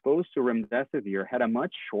who were exposed to remdesivir had a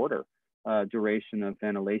much shorter duration of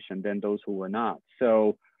ventilation than those who were not.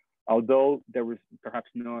 So although there was perhaps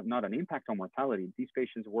not an impact on mortality, these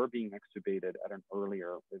patients were being extubated at an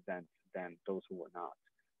earlier event than those who were not.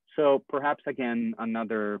 So perhaps, again,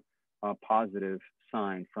 another positive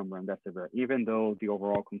sign from remdesivir, even though the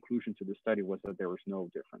overall conclusion to the study was that there was no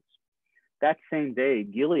difference. That same day,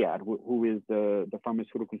 Gilead, who is the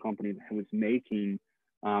pharmaceutical company who was making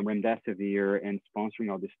remdesivir and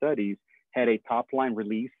sponsoring all the studies, had a top-line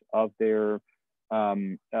release of their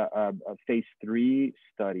phase 3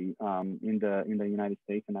 study in the United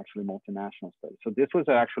States, and actually multinational study. So this was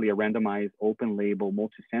actually a randomized open label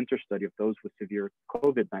multi-center study of those with severe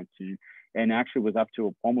COVID-19, and actually was up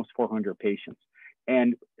to almost 400 patients.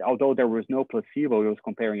 And although there was no placebo, it was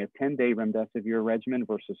comparing a 10-day remdesivir regimen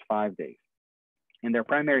versus 5 days. And their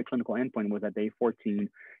primary clinical endpoint was at day 14,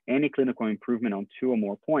 any clinical improvement on 2 or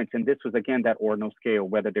more points. And this was, again, that ordinal scale,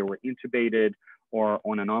 whether they were intubated or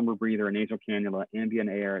on an arm rebreather, a nasal cannula, ambient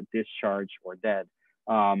air, discharge, or dead.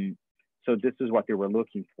 So this is what they were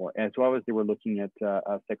looking for, as well as they were looking at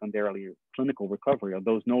secondarily clinical recovery of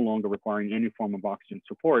those no longer requiring any form of oxygen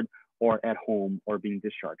support or at home or being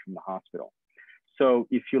discharged from the hospital. So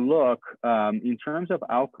if you look in terms of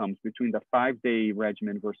outcomes between the 5-day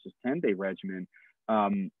regimen versus 10-day regimen,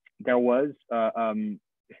 there was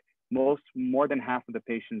more than half of the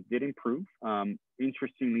patients did improve.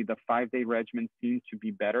 Interestingly, the 5-day regimen seemed to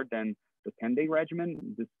be better than the 10-day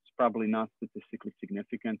regimen. This is probably not statistically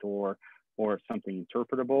significant or something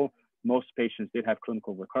interpretable. Most patients did have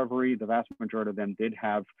clinical recovery. The vast majority of them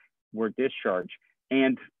were discharged.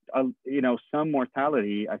 And, some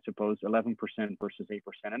mortality, I suppose, 11% versus 8%.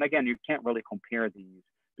 And again, you can't really compare these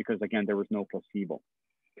because, again, there was no placebo.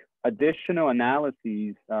 Additional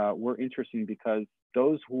analyses were interesting because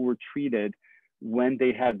those who were treated when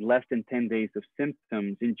they had less than 10 days of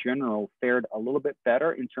symptoms in general fared a little bit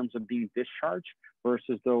better in terms of being discharged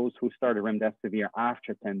versus those who started remdesivir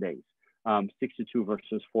after 10 days, 62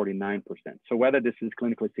 versus 49%. So whether this is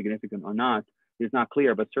clinically significant or not is not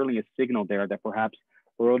clear, but certainly a signal there that perhaps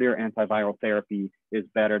earlier antiviral therapy is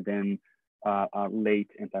better than late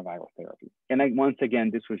antiviral therapy. And once again,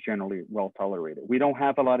 this was generally well tolerated. We don't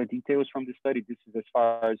have a lot of details from the study. This is as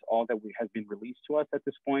far as all that has been released to us at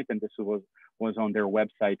this point, and this was on their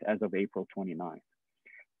website as of April 29th.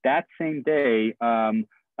 That same day, an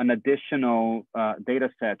additional data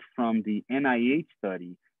set from the NIH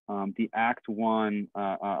study, the ACT-1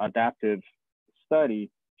 adaptive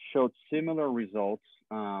study, showed similar results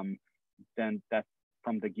than that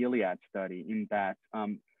from the Gilead study, in that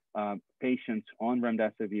patients on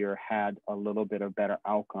remdesivir had a little bit of better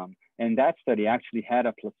outcome. And that study actually had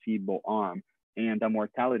a placebo arm, and the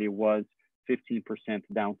mortality was 15%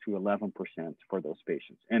 down to 11% for those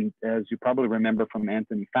patients. And as you probably remember from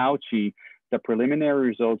Anthony Fauci, the preliminary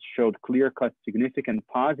results showed clear-cut, significant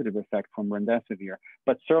positive effect from remdesivir,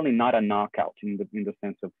 but certainly not a knockout in the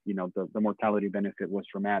sense of, you know, the mortality benefit was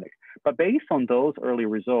dramatic. But based on those early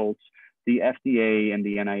results, the FDA and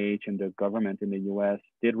the NIH and the government in the US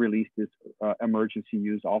did release this emergency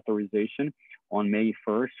use authorization on May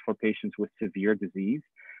 1st for patients with severe disease.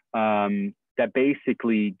 That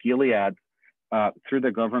basically Gilead, through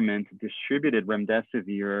the government, distributed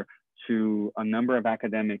remdesivir to a number of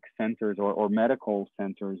academic centers or medical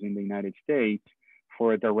centers in the United States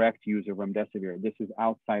for a direct use of remdesivir. This is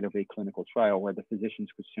outside of a clinical trial where the physicians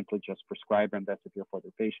could simply just prescribe remdesivir for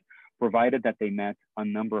their patient, provided that they met a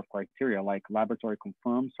number of criteria like laboratory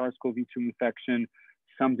confirmed SARS-CoV-2 infection,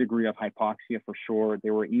 some degree of hypoxia for sure, they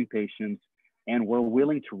were inpatients, and were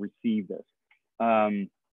willing to receive this.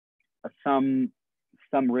 Some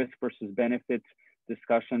risk versus benefit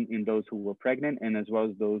discussion in those who were pregnant, and as well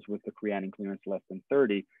as those with the creatinine clearance less than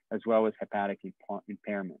 30, as well as hepatic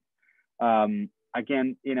impairment.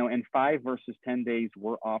 Again, you know, and 5 versus 10 days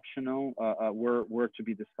were optional, were to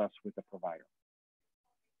be discussed with the provider.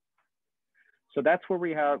 So that's where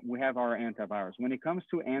we have our antivirals. When it comes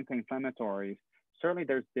to anti-inflammatories, certainly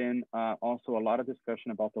there's been also a lot of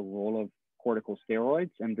discussion about the role of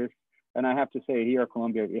corticosteroids, and I have to say here at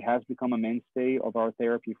Columbia, it has become a mainstay of our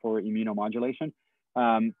therapy for immunomodulation.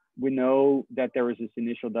 We know that there is this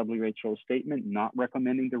initial WHO statement not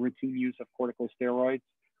recommending the routine use of corticosteroids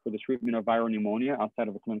for the treatment of viral pneumonia outside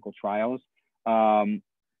of the clinical trials,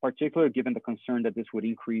 particularly given the concern that this would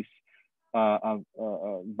increase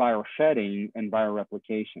viral shedding and viral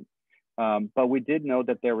replication. But we did know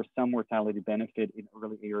that there was some mortality benefit in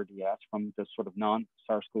early ARDS from the sort of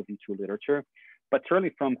non-SARS-CoV-2 literature. But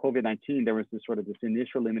certainly from COVID-19, there was this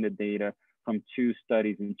initial limited data from 2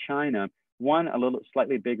 studies in China, one a little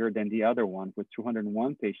slightly bigger than the other one with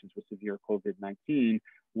 201 patients with severe COVID-19,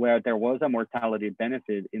 where there was a mortality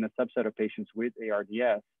benefit in a subset of patients with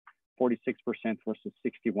ARDS, 46% versus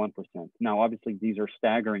 61%. Now, obviously, these are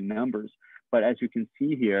staggering numbers, but as you can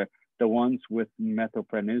see here, the ones with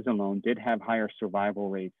methylprednisolone did have higher survival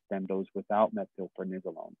rates than those without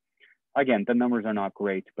methylprednisolone. Again, the numbers are not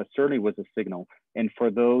great, but certainly was a signal. And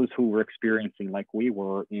for those who were experiencing, like we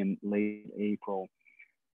were in late April,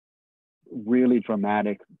 really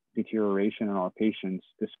dramatic deterioration in our patients,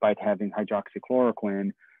 despite having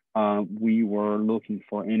hydroxychloroquine, we were looking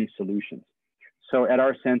for any solutions. So at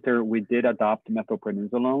our center, we did adopt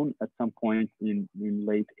methylprednisolone at some point in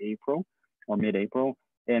late April or mid-April.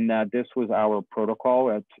 And this was our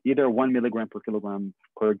protocol at either 1 milligram per kilogram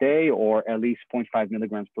per day or at least 0.5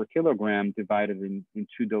 milligrams per kilogram divided in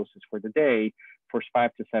 2 doses for the day for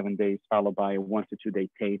 5 to 7 days, followed by a 1 to 2 day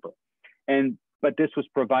taper. But this was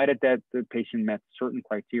provided that the patient met certain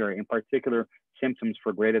criteria, in particular, symptoms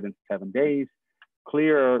for greater than 7 days,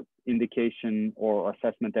 clear indication or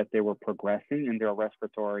assessment that they were progressing in their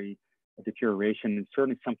respiratory deterioration, and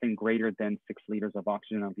certainly something greater than 6 liters of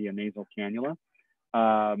oxygen via nasal cannula.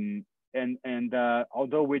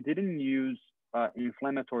 Although we didn't use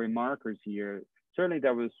inflammatory markers here, certainly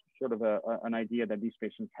there was sort of an idea that these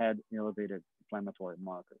patients had elevated inflammatory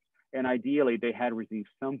markers. And ideally, they had received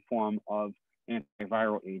some form of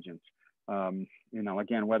antiviral agents. You know,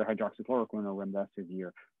 again, whether hydroxychloroquine or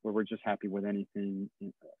remdesivir, where we're just happy with anything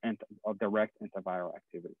of direct antiviral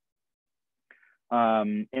activity.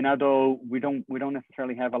 And although we don't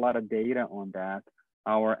necessarily have a lot of data on that,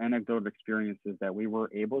 our anecdotal experience is that we were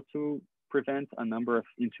able to prevent a number of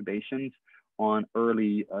intubations on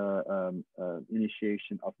early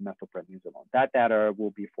initiation of methylprednisolone. That data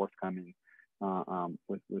will be forthcoming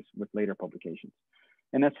with later publications.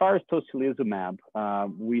 And as far as tocilizumab,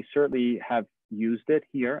 we certainly have used it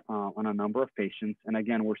here on a number of patients. And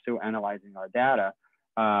again, we're still analyzing our data,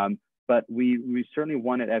 but we certainly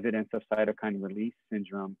wanted evidence of cytokine release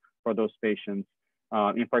syndrome for those patients,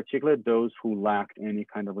 in particular those who lacked any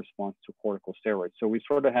kind of response to corticosteroids. So we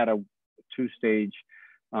sort of had a 2-stage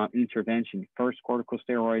intervention. First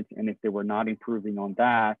corticosteroids, and if they were not improving on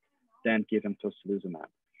that, then give them tocilizumab.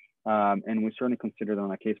 And we certainly considered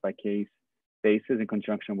on a case-by-case basis in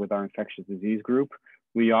conjunction with our infectious disease group.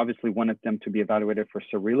 We obviously wanted them to be evaluated for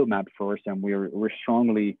sarilumab first, and we're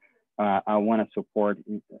strongly want to support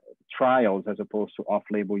trials as opposed to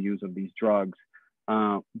off-label use of these drugs.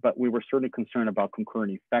 But we were certainly concerned about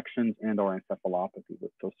concurrent infections and or encephalopathy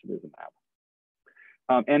with tocilizumab.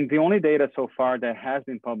 And the only data so far that has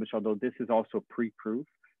been published, although this is also pre-proof,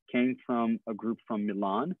 came from a group from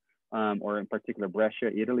Milan, or in particular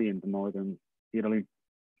Brescia, Italy, in the northern Italy,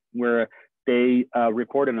 where they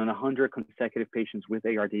reported on 100 consecutive patients with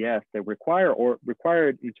ARDS that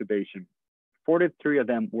required intubation. 43 of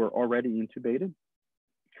them were already intubated,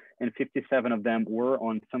 and 57 of them were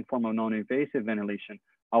on some form of non-invasive ventilation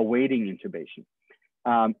awaiting intubation.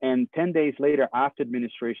 And 10 days later, after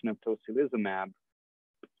administration of tocilizumab,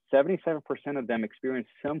 77% of them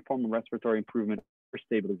experienced some form of respiratory improvement or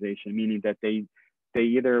stabilization, meaning that they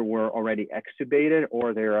either were already extubated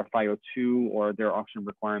or their FiO2 or their oxygen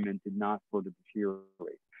requirement did not further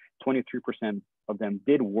deteriorate. 23% of them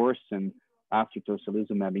did worsen after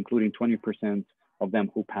tocilizumab, including 20% of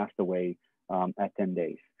them who passed away at 10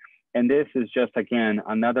 days. And this is just, again,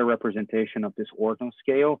 another representation of this ordinal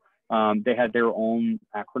scale. They had their own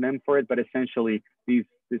acronym for it, but essentially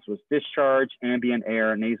this was discharge, ambient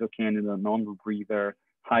air, nasal cannula, non-breather,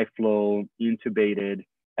 high flow, intubated,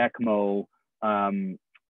 ECMO, and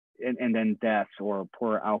then deaths or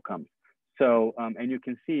poor outcomes. So, and you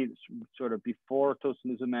can see sort of before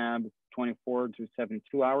tocilizumab, 24 to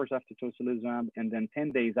 72 hours after tocilizumab, and then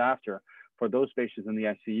 10 days after, for those patients in the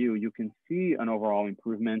ICU, you can see an overall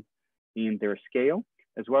improvement in their scale,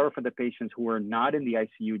 as well as for the patients who were not in the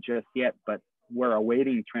ICU just yet, but were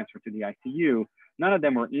awaiting transfer to the ICU. None of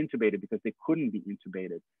them were intubated because they couldn't be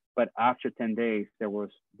intubated. But after 10 days, there was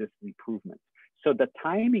this improvement. So the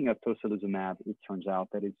timing of tocilizumab, it turns out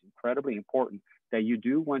that it's incredibly important that you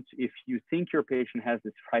do want to, if you think your patient has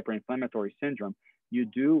this hyperinflammatory syndrome, you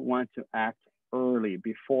do want to act early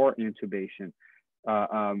before intubation.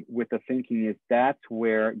 With the thinking is that's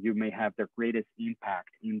where you may have the greatest impact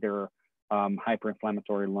in their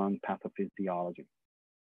hyperinflammatory lung pathophysiology.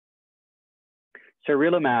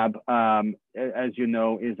 Sarilumab, as you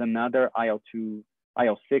know, is another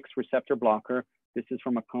IL-6 receptor blocker. This is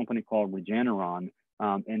from a company called Regeneron,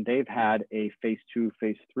 and they've had a phase 2,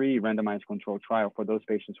 phase 3 randomized controlled trial for those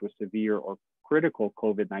patients with severe or critical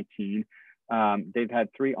COVID-19. They've had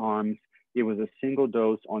 3 arms. It was a single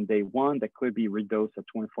dose on day 1 that could be redosed at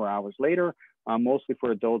 24 hours later, mostly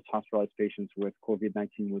for adults, hospitalized patients with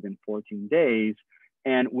COVID-19 within 14 days.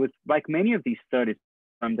 And with, like many of these studies,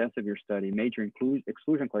 remdesivir study, major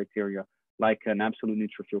exclusion criteria, like an absolute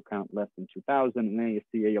neutrophil count less than 2,000, an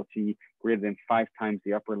AST, ALT greater than 5 times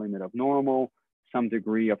the upper limit of normal, some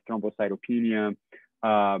degree of thrombocytopenia,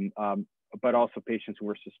 but also patients who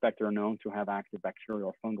were suspected or known to have active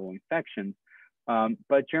bacterial or fungal infections.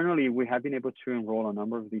 But generally, we have been able to enroll a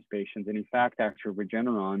number of these patients. And in fact, actually,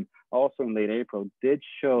 Regeneron, also in late April, did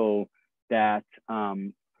show that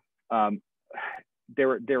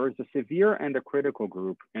there was a severe and a critical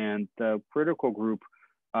group, and the critical group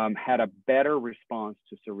had a better response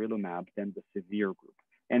to sarilumab than the severe group.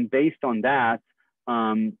 And based on that,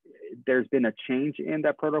 there's been a change in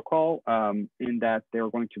that protocol in that they're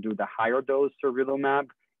going to do the higher dose sarilumab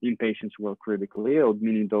in patients who are critically ill,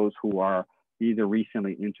 meaning those who are either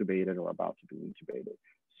recently intubated or about to be intubated.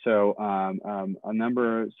 So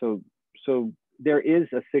so there is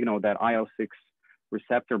a signal that IL-6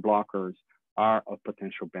 receptor blockers are of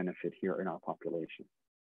potential benefit here in our population.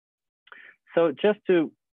 So just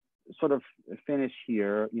to sort of finish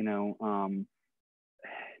here, you know,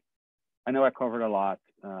 I know I covered a lot.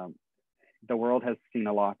 The world has seen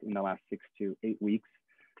a lot in the last 6 to 8 weeks,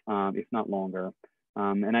 if not longer.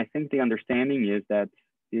 And I think the understanding is that,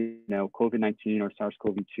 you know, COVID-19 or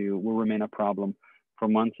SARS-CoV-2 will remain a problem for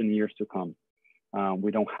months and years to come.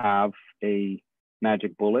 We don't have a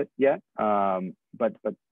magic bullet yet, but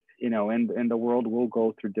you know, and the world will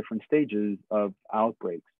go through different stages of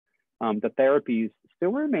outbreaks. The therapies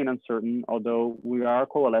still remain uncertain, although we are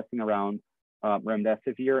coalescing around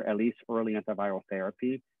remdesivir, at least early antiviral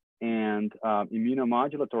therapy, and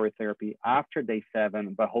immunomodulatory therapy after day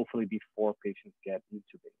 7, but hopefully before patients get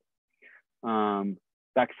intubated.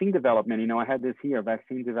 Vaccine development, you know, I had this here,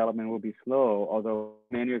 vaccine development will be slow, although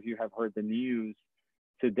many of you have heard the news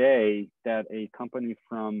today that a company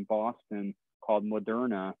from Boston called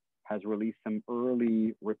Moderna has released some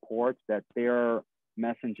early reports that their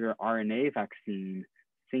messenger RNA vaccine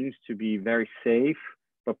seems to be very safe,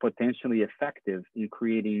 but potentially effective in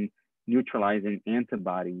creating neutralizing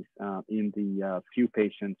antibodies in the few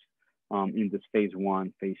patients in this phase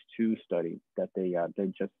 1, phase 2 study that they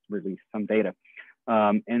just released some data.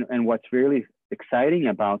 And what's really exciting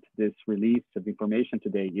about this release of information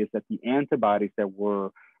today is that the antibodies that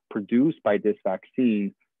were produced by this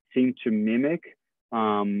vaccine seem to mimic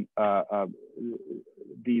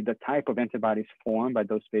the type of antibodies formed by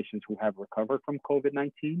those patients who have recovered from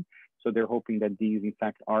COVID-19. So they're hoping that these, in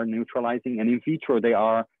fact, are neutralizing, and in vitro they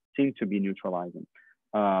seem to be neutralizing.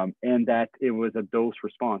 and that it was a dose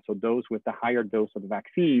response. So those with the higher dose of the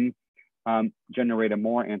vaccine generated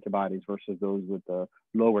more antibodies versus those with the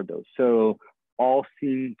lower dose. So all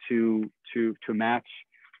seem to match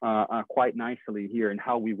quite nicely here in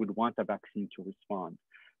how we would want the vaccine to respond.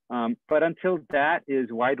 But until that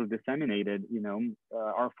is widely disseminated,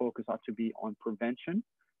 our focus ought to be on prevention,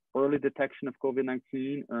 early detection of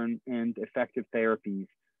COVID-19, and effective therapies,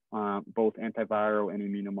 both antiviral and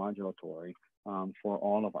immunomodulatory, for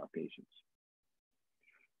all of our patients.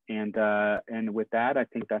 And with that, I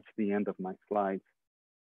think that's the end of my slides.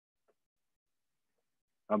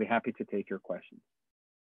 I'll be happy to take your questions.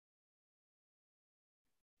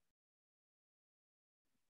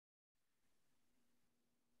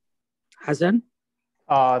 Hassan?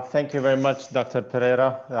 Thank you very much, Dr.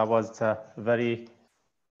 Pereira. That was very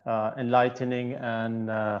enlightening and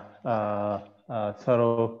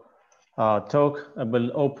thorough talk. I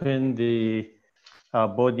will open the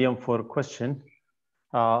podium for question.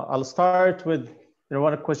 I'll start with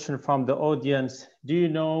one question from the audience. Do you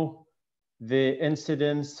know the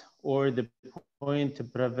incidence or the point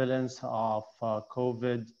prevalence of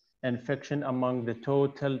COVID infection among the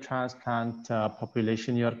total transplant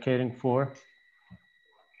population you're caring for?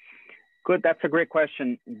 Good, that's a great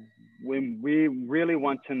question. We really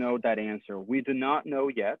want to know that answer. We do not know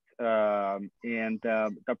yet.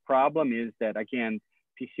 The problem is that, again,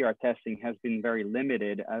 PCR testing has been very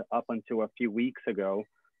limited up until a few weeks ago.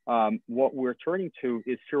 What we're turning to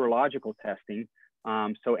is serological testing,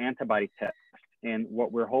 so antibody tests. And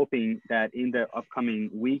what we're hoping that in the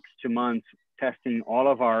upcoming weeks to months, testing all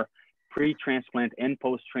of our pre-transplant and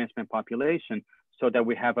post-transplant population so that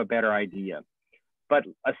we have a better idea. But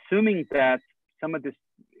assuming that some of this,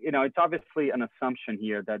 it's obviously an assumption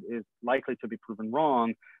here that is likely to be proven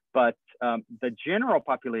wrong, but the general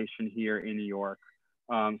population here in New York,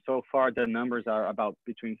 so far the numbers are about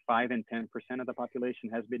between 5 and 10% of the population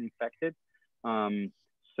has been infected.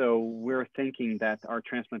 So we're thinking that our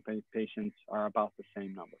transplant patients are about the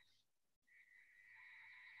same number.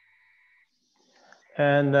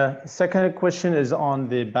 And second question is on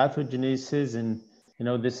the pathogenesis, and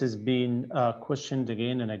this has been questioned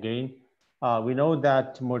again and again. We know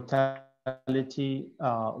that mortality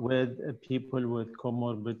with people with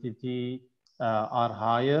comorbidity are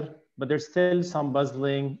higher, but there's still some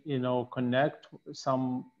puzzling, connect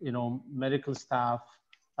some, medical staff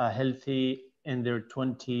healthy in their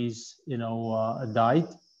 20s, died.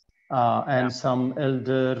 And some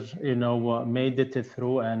elder, made it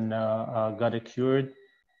through and got it cured.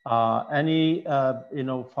 Any,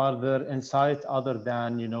 further insight other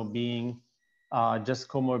than, being just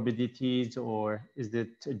comorbidities, or is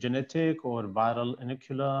it genetic or viral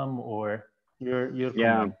inoculum, or your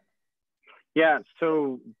comment? Yeah,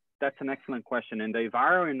 so that's an excellent question. And the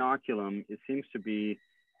viral inoculum, it seems to be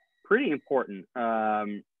pretty important.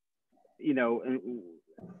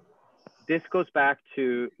 This goes back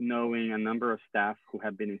to knowing a number of staff who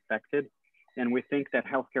have been infected. And we think that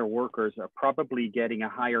healthcare workers are probably getting a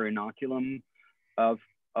higher inoculum of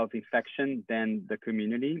infection than the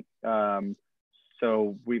community.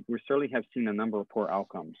 So we certainly have seen a number of poor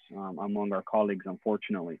outcomes among our colleagues,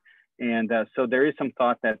 unfortunately. And so there is some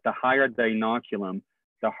thought that the higher the inoculum,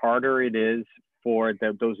 the harder it is for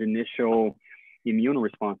those initial immune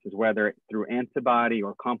responses, whether through antibody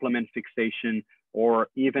or complement fixation, or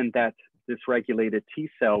even that dysregulated T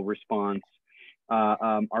cell response,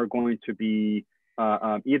 are going to be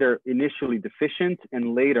either initially deficient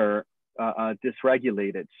and later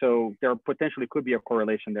dysregulated. So there potentially could be a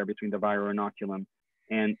correlation there between the viral inoculum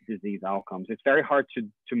and disease outcomes. It's very hard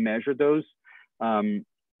to measure those. The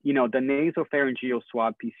nasopharyngeal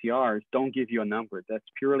swab PCRs don't give you a number. That's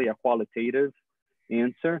purely a qualitative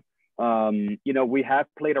answer. We have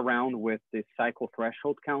played around with the cycle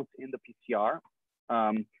threshold counts in the PCR.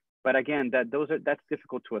 But again, that's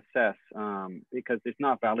difficult to assess because it's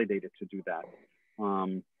not validated to do that.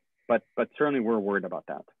 But certainly we're worried about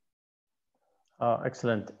that.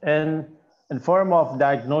 Excellent. And in form of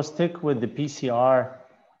diagnostic with the PCR,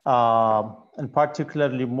 and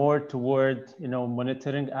particularly more toward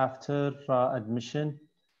monitoring after admission,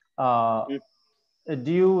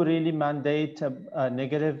 do you really mandate a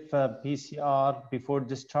negative PCR before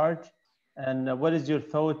discharge? And what is your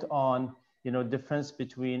thought on difference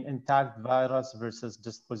between intact virus versus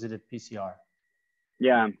just positive PCR?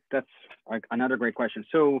 Yeah, that's another great question.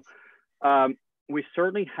 So we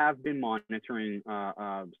certainly have been monitoring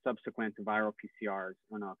subsequent viral PCRs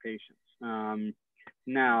on our patients.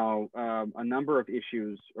 Now, a number of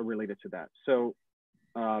issues are related to that. So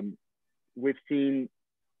we've seen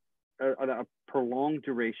a prolonged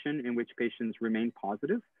duration in which patients remain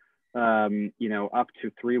positive. up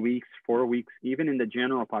to 3 weeks, 4 weeks, even in the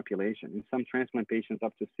general population. In some transplant patients,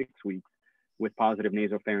 up to 6 weeks with positive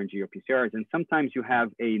nasopharyngeal PCRs. And sometimes you have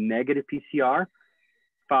a negative PCR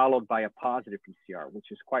followed by a positive PCR,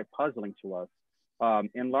 which is quite puzzling to us.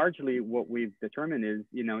 And largely what we've determined is,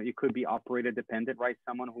 it could be operator dependent, right?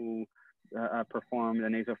 Someone who performed a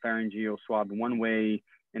nasopharyngeal swab one way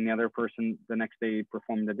and the other person the next day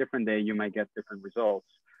performed a different day, you might get different results.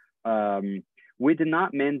 We did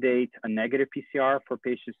not mandate a negative PCR for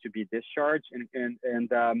patients to be discharged. And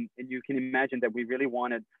you can imagine that we really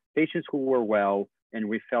wanted patients who were well and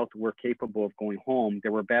we felt were capable of going home. They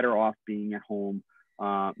were better off being at home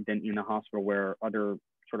than in a hospital where other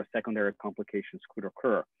sort of secondary complications could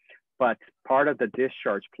occur. But part of the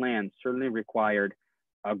discharge plan certainly required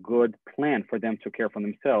a good plan for them to care for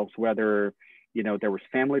themselves, whether there was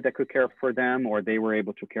family that could care for them or they were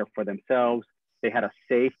able to care for themselves. They had a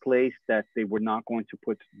safe place that they were not going to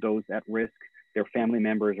put those at risk, their family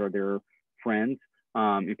members or their friends,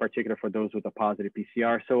 in particular for those with a positive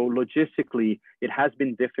PCR. So logistically, it has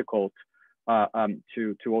been difficult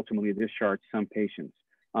to ultimately discharge some patients.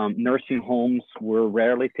 Nursing homes were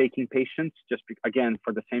rarely taking patients, just again,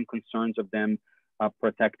 for the same concerns of them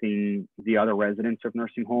protecting the other residents of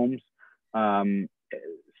nursing homes.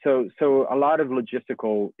 So a lot of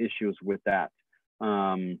logistical issues with that.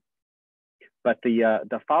 But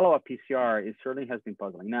the follow-up PCR certainly has been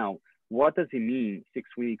puzzling. Now, what does it mean 6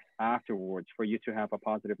 weeks afterwards for you to have a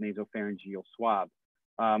positive nasopharyngeal swab?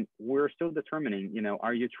 We're still determining,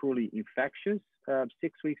 are you truly infectious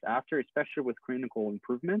 6 weeks after, especially with clinical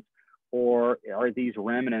improvement, or are these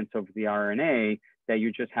remnants of the RNA that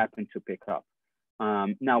you just happen to pick up?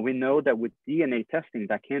 Now, we know that with DNA testing,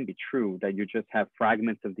 that can be true, that you just have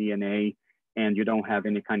fragments of DNA and you don't have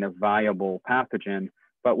any kind of viable pathogen.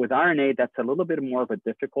 But with RNA, that's a little bit more of a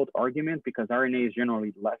difficult argument because RNA is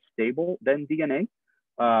generally less stable than DNA.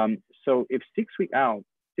 So if 6 weeks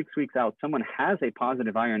out, someone has a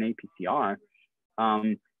positive RNA PCR,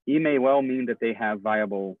 it may well mean that they have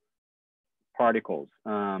viable particles.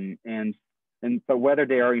 But whether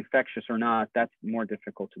they are infectious or not, that's more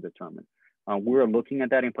difficult to determine. We're looking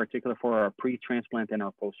at that in particular for our pre-transplant and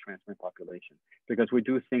our post-transplant population, because we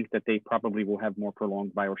do think that they probably will have more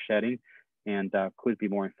prolonged viral shedding and could be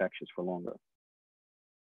more infectious for longer.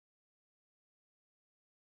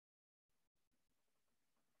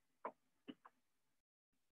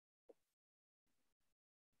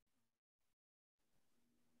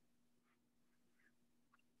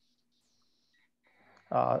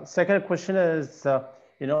 Second question is,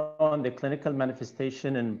 on the clinical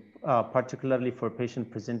manifestation and particularly for patient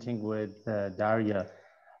presenting with diarrhea,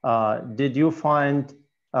 did you find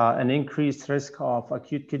an increased risk of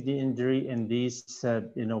acute kidney injury in these,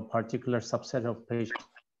 particular subset of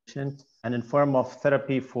patients? And in form of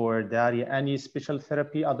therapy for diarrhea, any special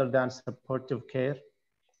therapy other than supportive care?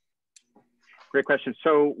 Great question.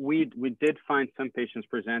 So we did find some patients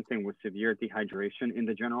presenting with severe dehydration in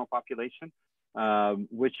the general population,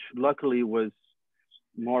 which luckily was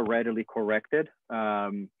more readily corrected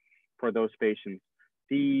for those patients.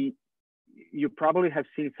 You probably have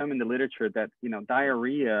seen some in the literature that,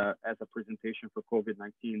 diarrhea as a presentation for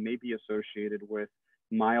COVID-19 may be associated with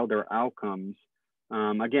milder outcomes.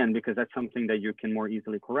 Again, because that's something that you can more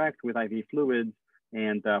easily correct with IV fluids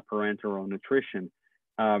and parenteral nutrition.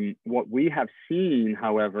 What we have seen,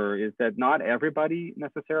 however, is that not everybody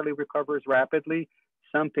necessarily recovers rapidly.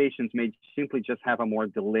 Some patients may simply just have a more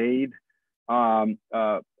delayed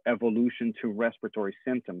evolution to respiratory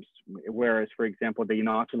symptoms, whereas, for example, the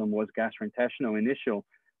inoculum was gastrointestinal initial,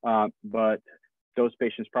 but those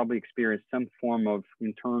patients probably experienced some form of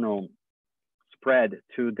internal spread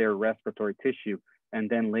to their respiratory tissue and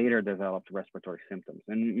then later developed respiratory symptoms.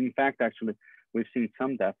 And in fact, actually, we've seen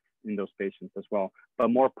some deaths in those patients as well, but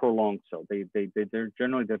more prolonged. So they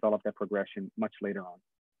generally develop that progression much later on.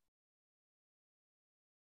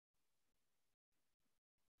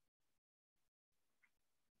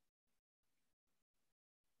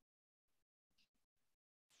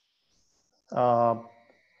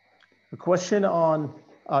 A question on,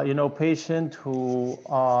 patients who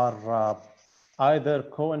are either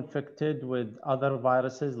co-infected with other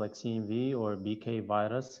viruses like CMV or BK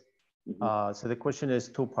virus. Mm-hmm. So the question is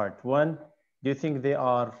two-part. One, do you think they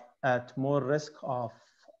are at more risk of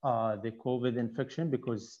the COVID infection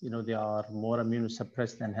because, they are more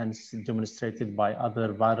immunosuppressed and hence demonstrated by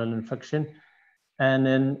other viral infection? And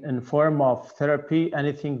in form of therapy,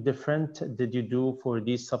 anything different did you do for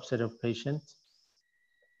these subset of patients?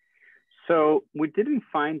 So we didn't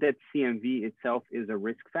find that CMV itself is a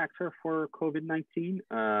risk factor for COVID-19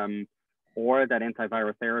 or that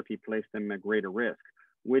antiviral therapy placed them at greater risk.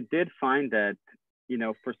 we did find that,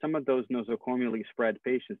 for some of those nosocomially spread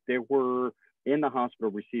patients, they were in the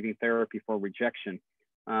hospital receiving therapy for rejection.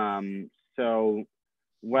 So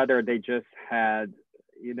whether they just had,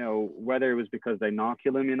 whether it was because the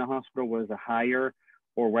inoculum in the hospital was a higher,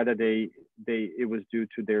 or whether it was due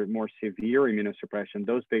to their more severe immunosuppression,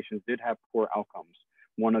 those patients did have poor outcomes.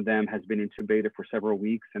 One of them has been intubated for several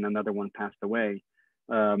weeks, and another one passed away.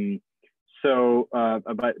 So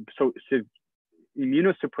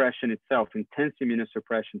immunosuppression itself, intense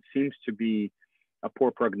immunosuppression, seems to be a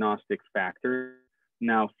poor prognostic factor.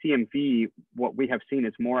 Now, CMV, what we have seen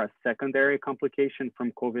is more a secondary complication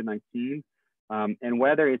from COVID-19, and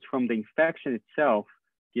whether it's from the infection itself,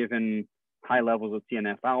 given high levels of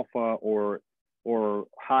TNF alpha or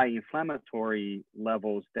high inflammatory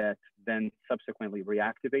levels that then subsequently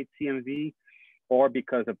reactivate CMV, or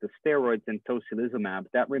because of the steroids and tocilizumab,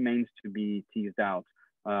 that remains to be teased out.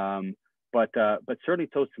 But certainly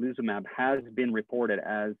tocilizumab has been reported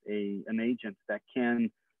as an agent that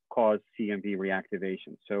can cause CMV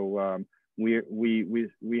reactivation. So we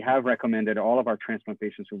have recommended all of our transplant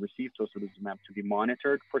patients who receive tocilizumab to be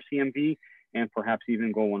monitored for CMV and perhaps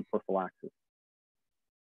even go on prophylaxis.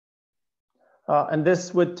 And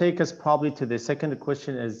this would take us probably to the second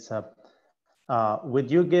question is,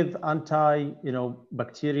 would you give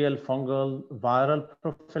bacterial, fungal, viral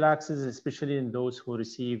prophylaxis, especially in those who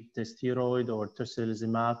received the steroid or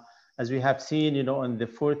tocilizumab? As we have seen, in the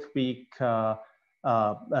 4th week,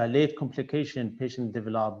 late complication, patient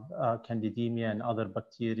develop candidemia and other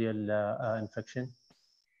bacterial infection?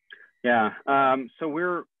 Yeah, so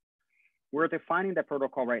we're defining the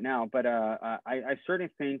protocol right now, but I certainly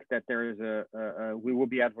think that there is we will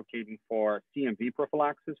be advocating for CMV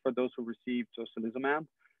prophylaxis for those who receive tocilizumab,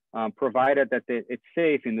 provided that it's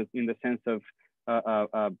safe in the sense of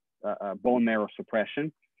bone marrow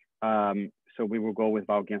suppression. So we will go with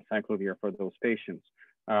valganciclovir for those patients.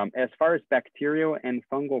 As far as bacterial and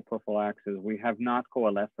fungal prophylaxis, we have not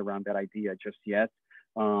coalesced around that idea just yet,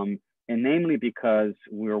 and namely because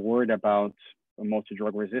we're worried about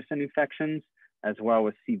multi-drug resistant infections, as well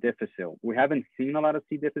as C. difficile. We haven't seen a lot of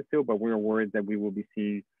C. difficile, but we're worried that we will be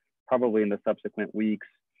seeing probably in the subsequent weeks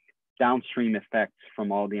downstream effects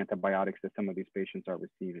from all the antibiotics that some of these patients are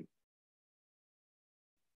receiving.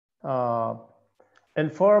 In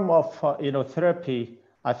form of therapy,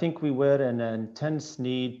 I think we were in an intense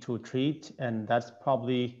need to treat, and that's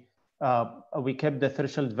probably we kept the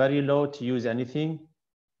threshold very low to use anything,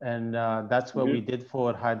 and that's what we did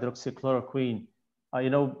for hydroxychloroquine.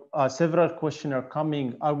 Several questions are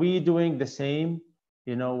coming. Are we doing the same,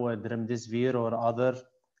 with remdesivir or other?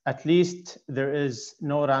 At least there is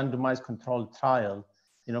no randomized controlled trial,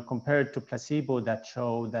 compared to placebo that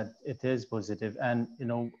show that it is positive. And,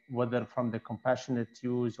 whether from the compassionate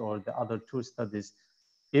use or the other 2 studies,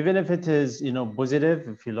 even if it is, positive,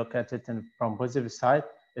 if you look at it from positive side,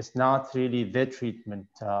 it's not really the treatment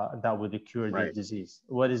that would cure the disease.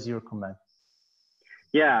 What is your comment?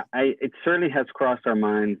 Yeah, it certainly has crossed our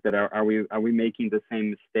minds that are we making the same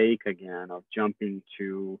mistake again of jumping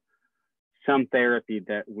to some therapy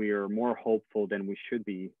that we are more hopeful than we should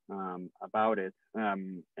be about it.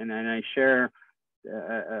 And I share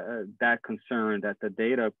that concern that the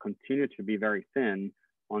data continue to be very thin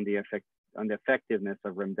on the effectiveness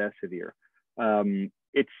of remdesivir.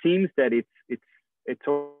 It seems that it's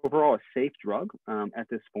overall a safe drug at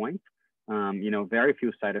this point. Very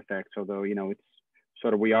few side effects, although it's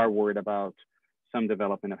sort of, we are worried about some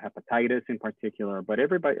development of hepatitis in particular, but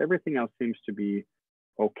everything else seems to be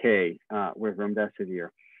okay with remdesivir.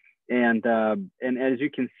 And as you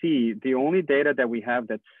can see, the only data that we have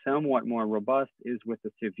that's somewhat more robust is with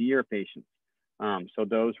the severe patients. So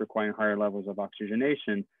those requiring higher levels of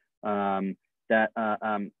oxygenation,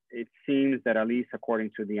 it seems that, at least according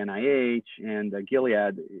to the NIH and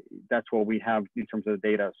Gilead, that's what we have in terms of the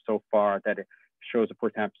data so far, that it shows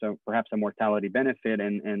perhaps a mortality benefit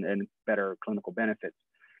and better clinical benefits.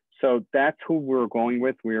 So that's who we're going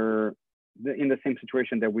with. We're in the same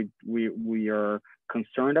situation that we are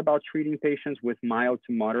concerned about treating patients with mild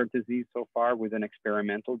to moderate disease so far with an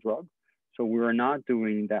experimental drug. So we're not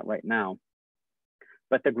doing that right now.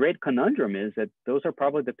 But the great conundrum is that those are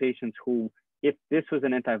probably the patients who, if this was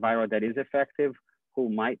an antiviral that is effective, who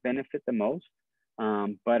might benefit the most.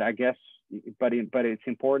 But I guess, but it's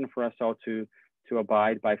important for us all to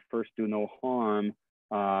abide by first do no harm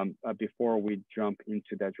before we jump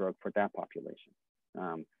into that drug for that population.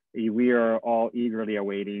 We are all eagerly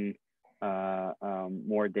awaiting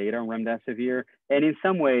more data on remdesivir. And in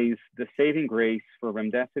some ways, the saving grace for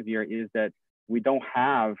remdesivir is that we don't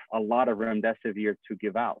have a lot of remdesivir to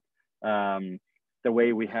give out. the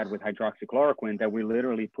way we had with hydroxychloroquine, that we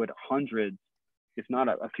literally put hundreds, if not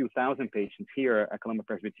a few thousand patients here at Columbia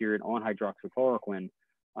Presbyterian on hydroxychloroquine.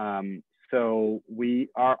 So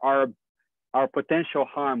our potential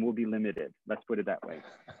harm will be limited. Let's put it that way.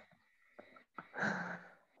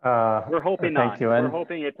 We're hoping not. We're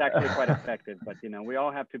hoping it's actually quite effective, but you know, we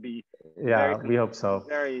all have to be we hope so.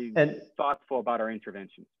 Very thoughtful about our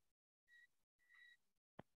interventions.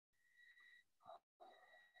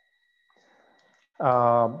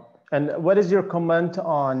 And what is your comment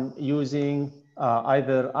on using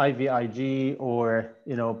either IVIG or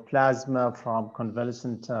plasma from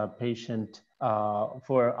convalescent patient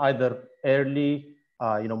for either early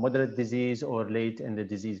moderate disease or late in the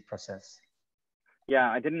disease process?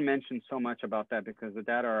 Yeah, I didn't mention so much about that because the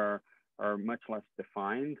data are much less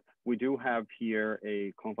defined. We do have here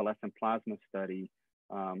a convalescent plasma study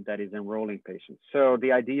that is enrolling patients. So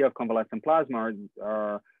the idea of convalescent plasma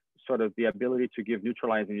are sort of the ability to give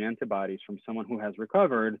neutralizing antibodies from someone who has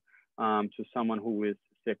recovered to someone who is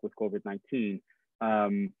sick with COVID-19.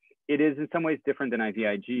 It is in some ways different than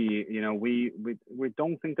IVIG. You know, we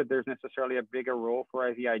don't think that there's necessarily a bigger role for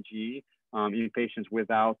IVIG in patients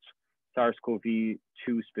without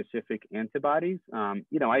SARS-CoV-2 specific antibodies.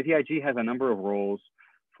 You know, IVIG has a number of roles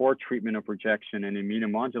for treatment of rejection and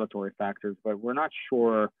immunomodulatory factors, but we're not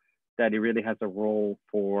sure that it really has a role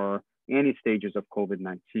for any stages of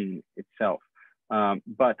COVID-19 itself.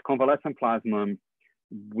 But convalescent plasma,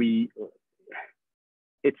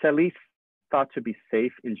 it's at least thought to be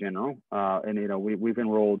safe in general. And you know, we've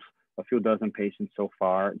enrolled a few dozen patients so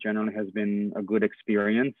far. Generally has been a good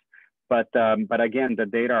experience. But again, the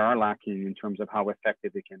data are lacking in terms of how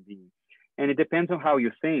effective it can be. And it depends on how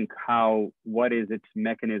you think, what is its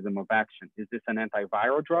mechanism of action? Is this an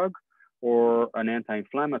antiviral drug or an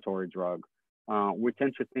anti-inflammatory drug? We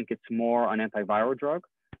tend to think it's more an antiviral drug.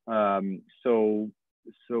 So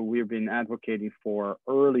we've been advocating for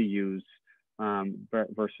early use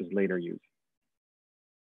versus later use.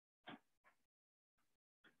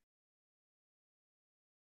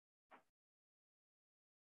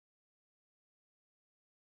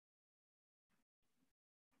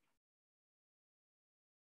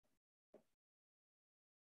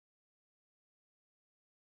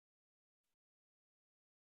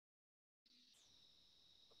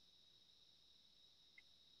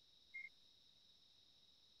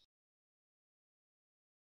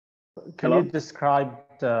 Can you describe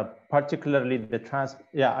particularly the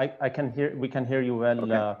I can hear, we can hear you well,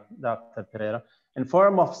 okay. Dr. Pereira. In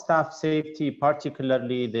form of staff safety,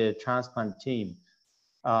 particularly the transplant team,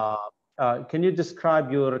 can you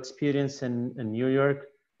describe your experience in New York?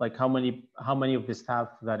 Like how many of the staff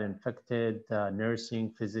got infected,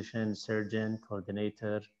 nursing, physician, surgeon,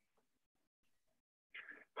 coordinator?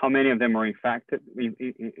 How many of them are infected?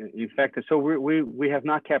 So we have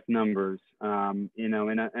not kept numbers, you know,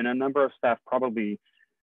 and a number of staff probably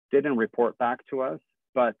didn't report back to us.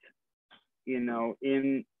 But you know,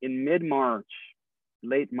 in mid-March,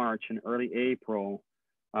 late March, and early April,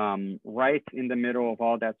 right in the middle of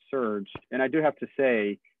all that surge, and I do have to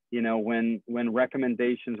say, you know, when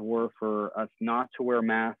recommendations were for us not to wear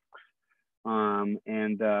masks, and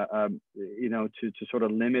you know, to sort of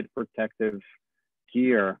limit protective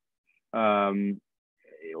gear.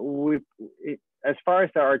 As far as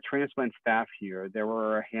our transplant staff here, there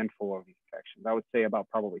were a handful of infections. I would say about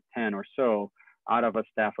probably 10 or so out of a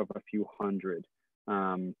staff of a few hundred.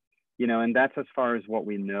 You know, and that's as far as what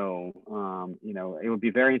we know. You know, it would be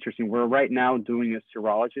very interesting. We're right now doing a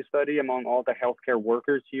serology study among all the healthcare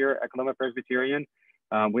workers here at Columbia Presbyterian.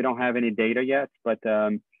 We don't have any data yet, but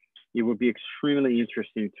it would be extremely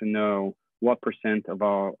interesting to know what % of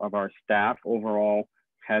our staff overall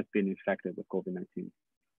has been infected with COVID-19.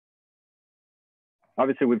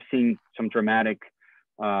 Obviously, we've seen some dramatic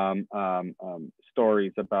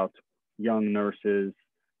stories about young nurses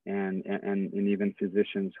and even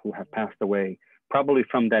physicians who have passed away, probably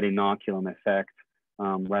from that inoculum effect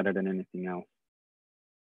rather than anything else.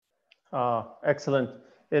 Excellent.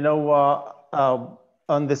 You know,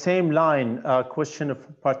 on the same line, a question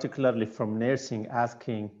particularly from nursing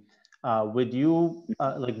asking, would you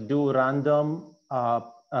like do random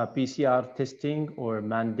PCR testing or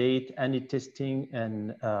mandate any testing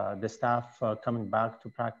and the staff coming back to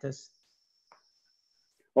practice?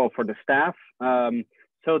 Well, for the staff,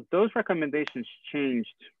 so those recommendations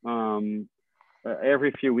changed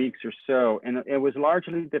every few weeks or so, and it was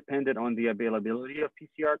largely dependent on the availability of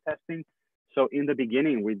PCR testing. So in the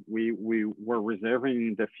beginning, we were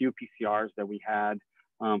reserving the few PCRs that we had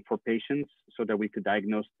for patients so that we could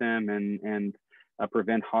diagnose them and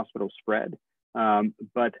prevent hospital spread.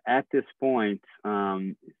 But at this point,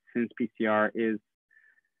 since PCR is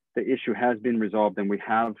the issue has been resolved and we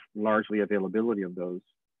have largely availability of those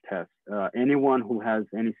tests. Anyone who has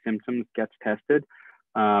any symptoms gets tested,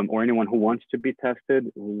 or anyone who wants to be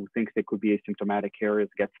tested, who thinks they could be asymptomatic carriers,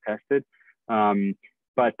 gets tested.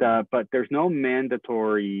 But there's no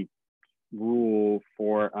mandatory rule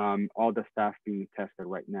for all the staff being tested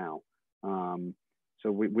right now.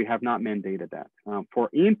 So we have not mandated that. For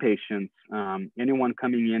inpatients, anyone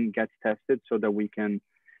coming in gets tested so that we can,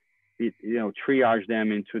 triage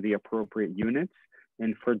them into the appropriate units.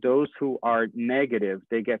 And for those who are negative,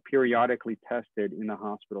 they get periodically tested in the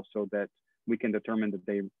hospital so that we can determine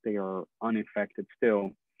that they are uninfected still.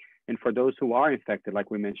 And for those who are infected, like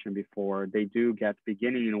we mentioned before, they do get,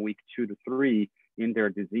 beginning in week 2 to 3 in their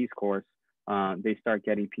disease course, they start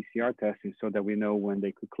getting PCR testing so that we know when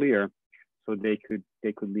they could clear, so they could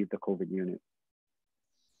leave the COVID unit.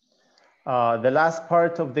 The last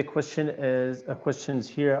part of the question is, questions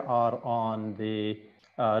here are on the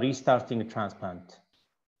restarting transplant.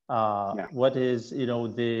 Yeah. What is,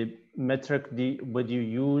 the metric would you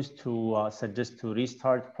use to suggest to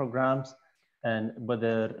restart programs, and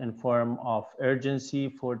whether in form of urgency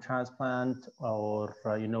for transplant or,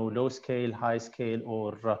 low scale, high scale,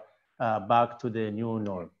 or back to the new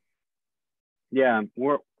norm? Yeah,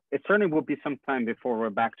 it certainly will be some time before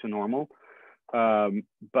we're back to normal.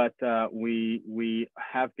 But we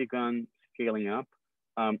have begun scaling up.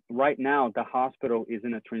 Right now, the hospital is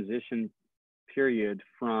in a transition period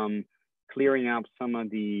from clearing out some of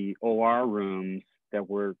the OR rooms that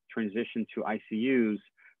were transitioned to ICUs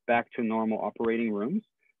back to normal operating rooms.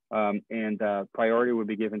 And priority will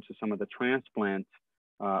be given to some of the transplant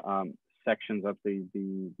sections of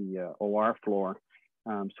the OR floor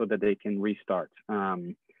so that they can restart.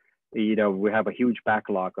 We have a huge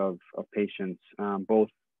backlog of patients, both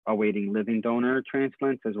awaiting living donor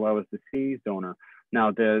transplants as well as deceased donor.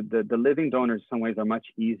 Now, the living donors in some ways are much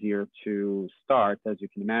easier to start, as you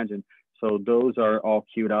can imagine. So those are all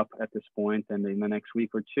queued up at this point, and in the next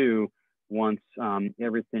week or two, once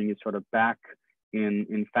everything is sort of back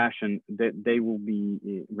in fashion, they will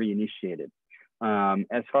be reinitiated.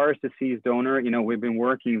 As far as deceased donor, we've been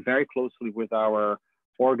working very closely with our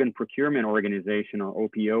organ procurement organization, or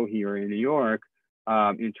OPO, here in New York,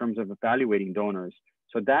 in terms of evaluating donors.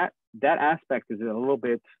 So that aspect is a little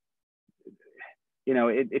bit,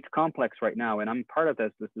 it's complex right now, and I'm part of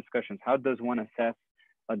this discussion. How does one assess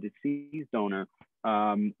a deceased donor?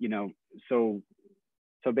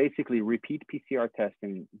 So basically, repeat PCR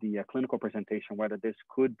testing, the clinical presentation, whether this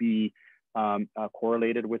could be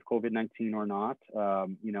correlated with COVID-19 or not.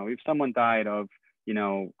 If someone died of,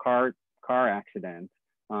 car accident,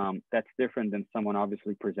 that's different than someone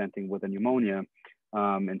obviously presenting with a pneumonia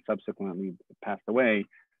and subsequently passed away,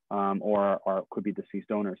 or could be deceased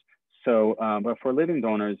donors. So, but for living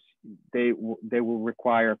donors, they will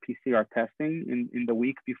require PCR testing in the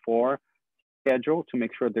week before schedule to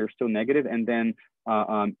make sure they're still negative, and then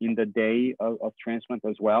in the day of transplant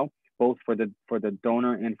as well, both for the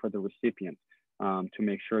donor and for the recipient, to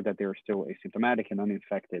make sure that they're still asymptomatic and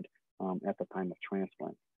uninfected at the time of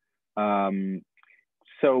transplant.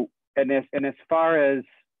 So, and as far as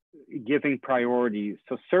giving priority,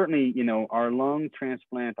 so certainly, our lung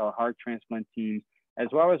transplant, our heart transplant teams, as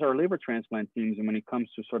well as our liver transplant teams, and when it comes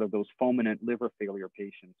to sort of those fulminant liver failure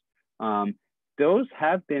patients, those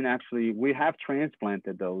have been we have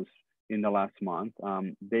transplanted those in the last month.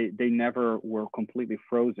 They never were completely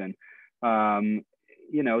frozen.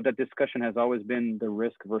 The discussion has always been the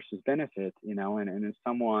risk versus benefit, and as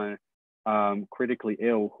someone critically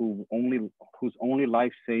ill whose only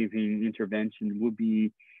life-saving intervention would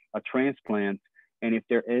be a transplant, and if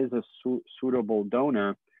there is a suitable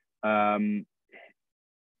donor,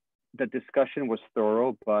 the discussion was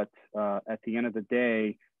thorough, but at the end of the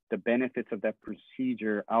day, the benefits of that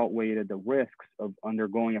procedure outweighed the risks of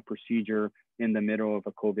undergoing a procedure in the middle of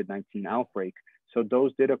a COVID-19 outbreak. So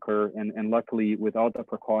those did occur, and luckily, with all the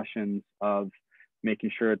precautions of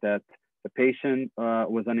making sure that the patient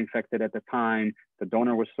was uninfected at the time, the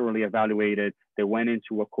donor was thoroughly evaluated, they went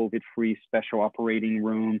into a COVID-free special operating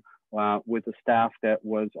room with a staff that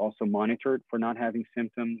was also monitored for not having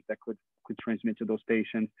symptoms that could transmit to those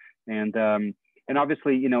patients. And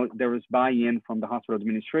obviously, there was buy-in from the hospital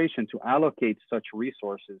administration to allocate such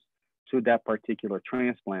resources to that particular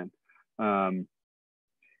transplant.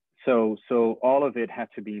 So all of it had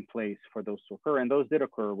to be in place for those to occur, and those did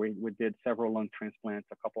occur. We did several lung transplants,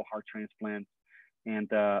 a couple heart transplants, and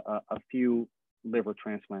a few liver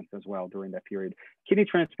transplants as well during that period. Kidney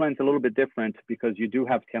transplants a little bit different because you do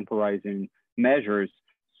have temporizing measures,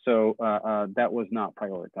 so that was not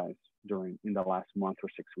prioritized in the last month or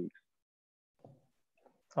 6 weeks.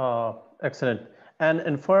 Excellent. And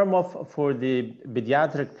in form of for the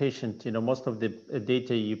pediatric patient, most of the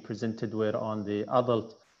data you presented were on the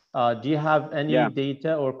adult. Do you have any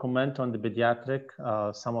data or comment on the pediatric?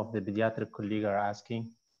 Some of the pediatric colleagues are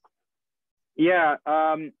asking. Yeah,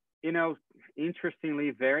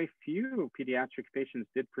 interestingly, very few pediatric patients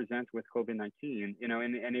did present with COVID-19,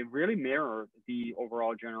 and it really mirrored the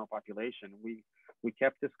overall general population. We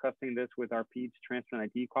kept discussing this with our peds transplant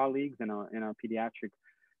ID colleagues and our pediatric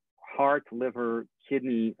heart, liver,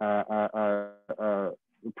 kidney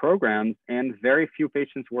programs, and very few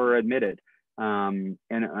patients were admitted. And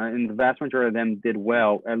the vast majority of them did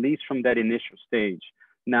well, at least from that initial stage.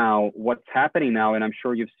 Now, what's happening now, and I'm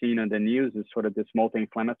sure you've seen in the news, is sort of this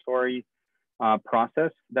multi-inflammatory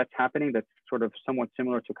process that's happening that's sort of somewhat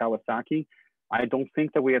similar to Kawasaki. I don't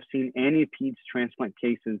think that we have seen any peds transplant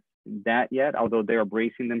cases that yet, although they are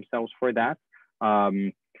bracing themselves for that.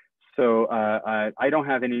 So I don't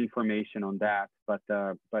have any information on that, but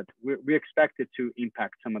we expect it to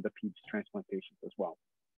impact some of the peds transplant patients as well.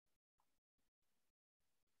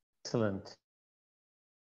 Excellent.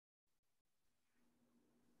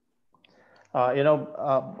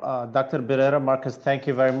 Dr. Pereira, Marcus, thank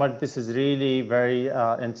you very much. This is really very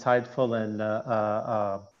insightful and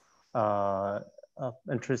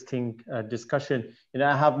interesting discussion.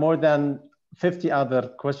 I have more than 50 other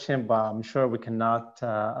questions, but I'm sure we cannot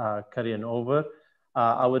carry on over.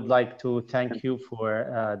 I would like to thank you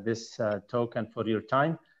for this talk and for your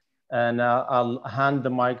time. And I'll hand the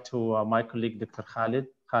mic to my colleague, Dr. Khalid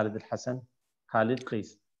Al-Hassan. Khalid,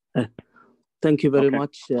 please. Thank you very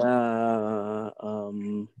much.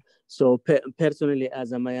 So personally,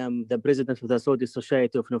 as I am the president of the Saudi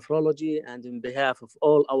Society of Nephrology, and in behalf of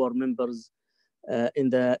all our members in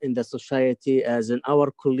the society, as in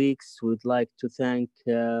our colleagues, we'd like to thank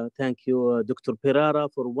you, Dr. Pereira,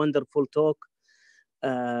 for a wonderful talk.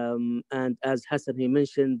 And as Hassan he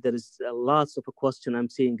mentioned, there is lots of questions I'm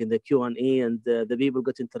seeing in the Q&A, and the people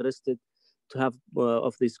got interested to have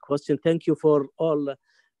of this question. Thank you for all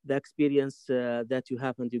the experience that you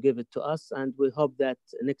have and you give it to us, and we hope that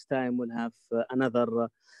next time we'll have another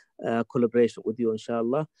collaboration with you,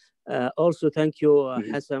 inshallah. Also, thank you,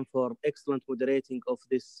 Hassan, for excellent moderating of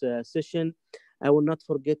this session. I will not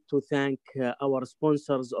forget to thank our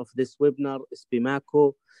sponsors of this webinar,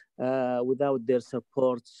 SPMACO. Without their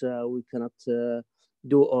support, we cannot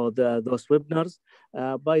do all those webinars.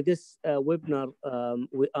 By this webinar,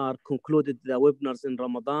 we are concluded the webinars in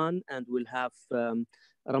Ramadan, and we'll have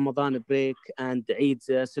Ramadan break and Eid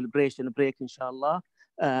celebration break, inshallah.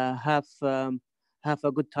 Have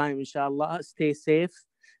a good time, inshallah. Stay safe.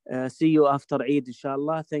 See you after Eid,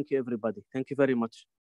 inshallah. Thank you, everybody. Thank you very much.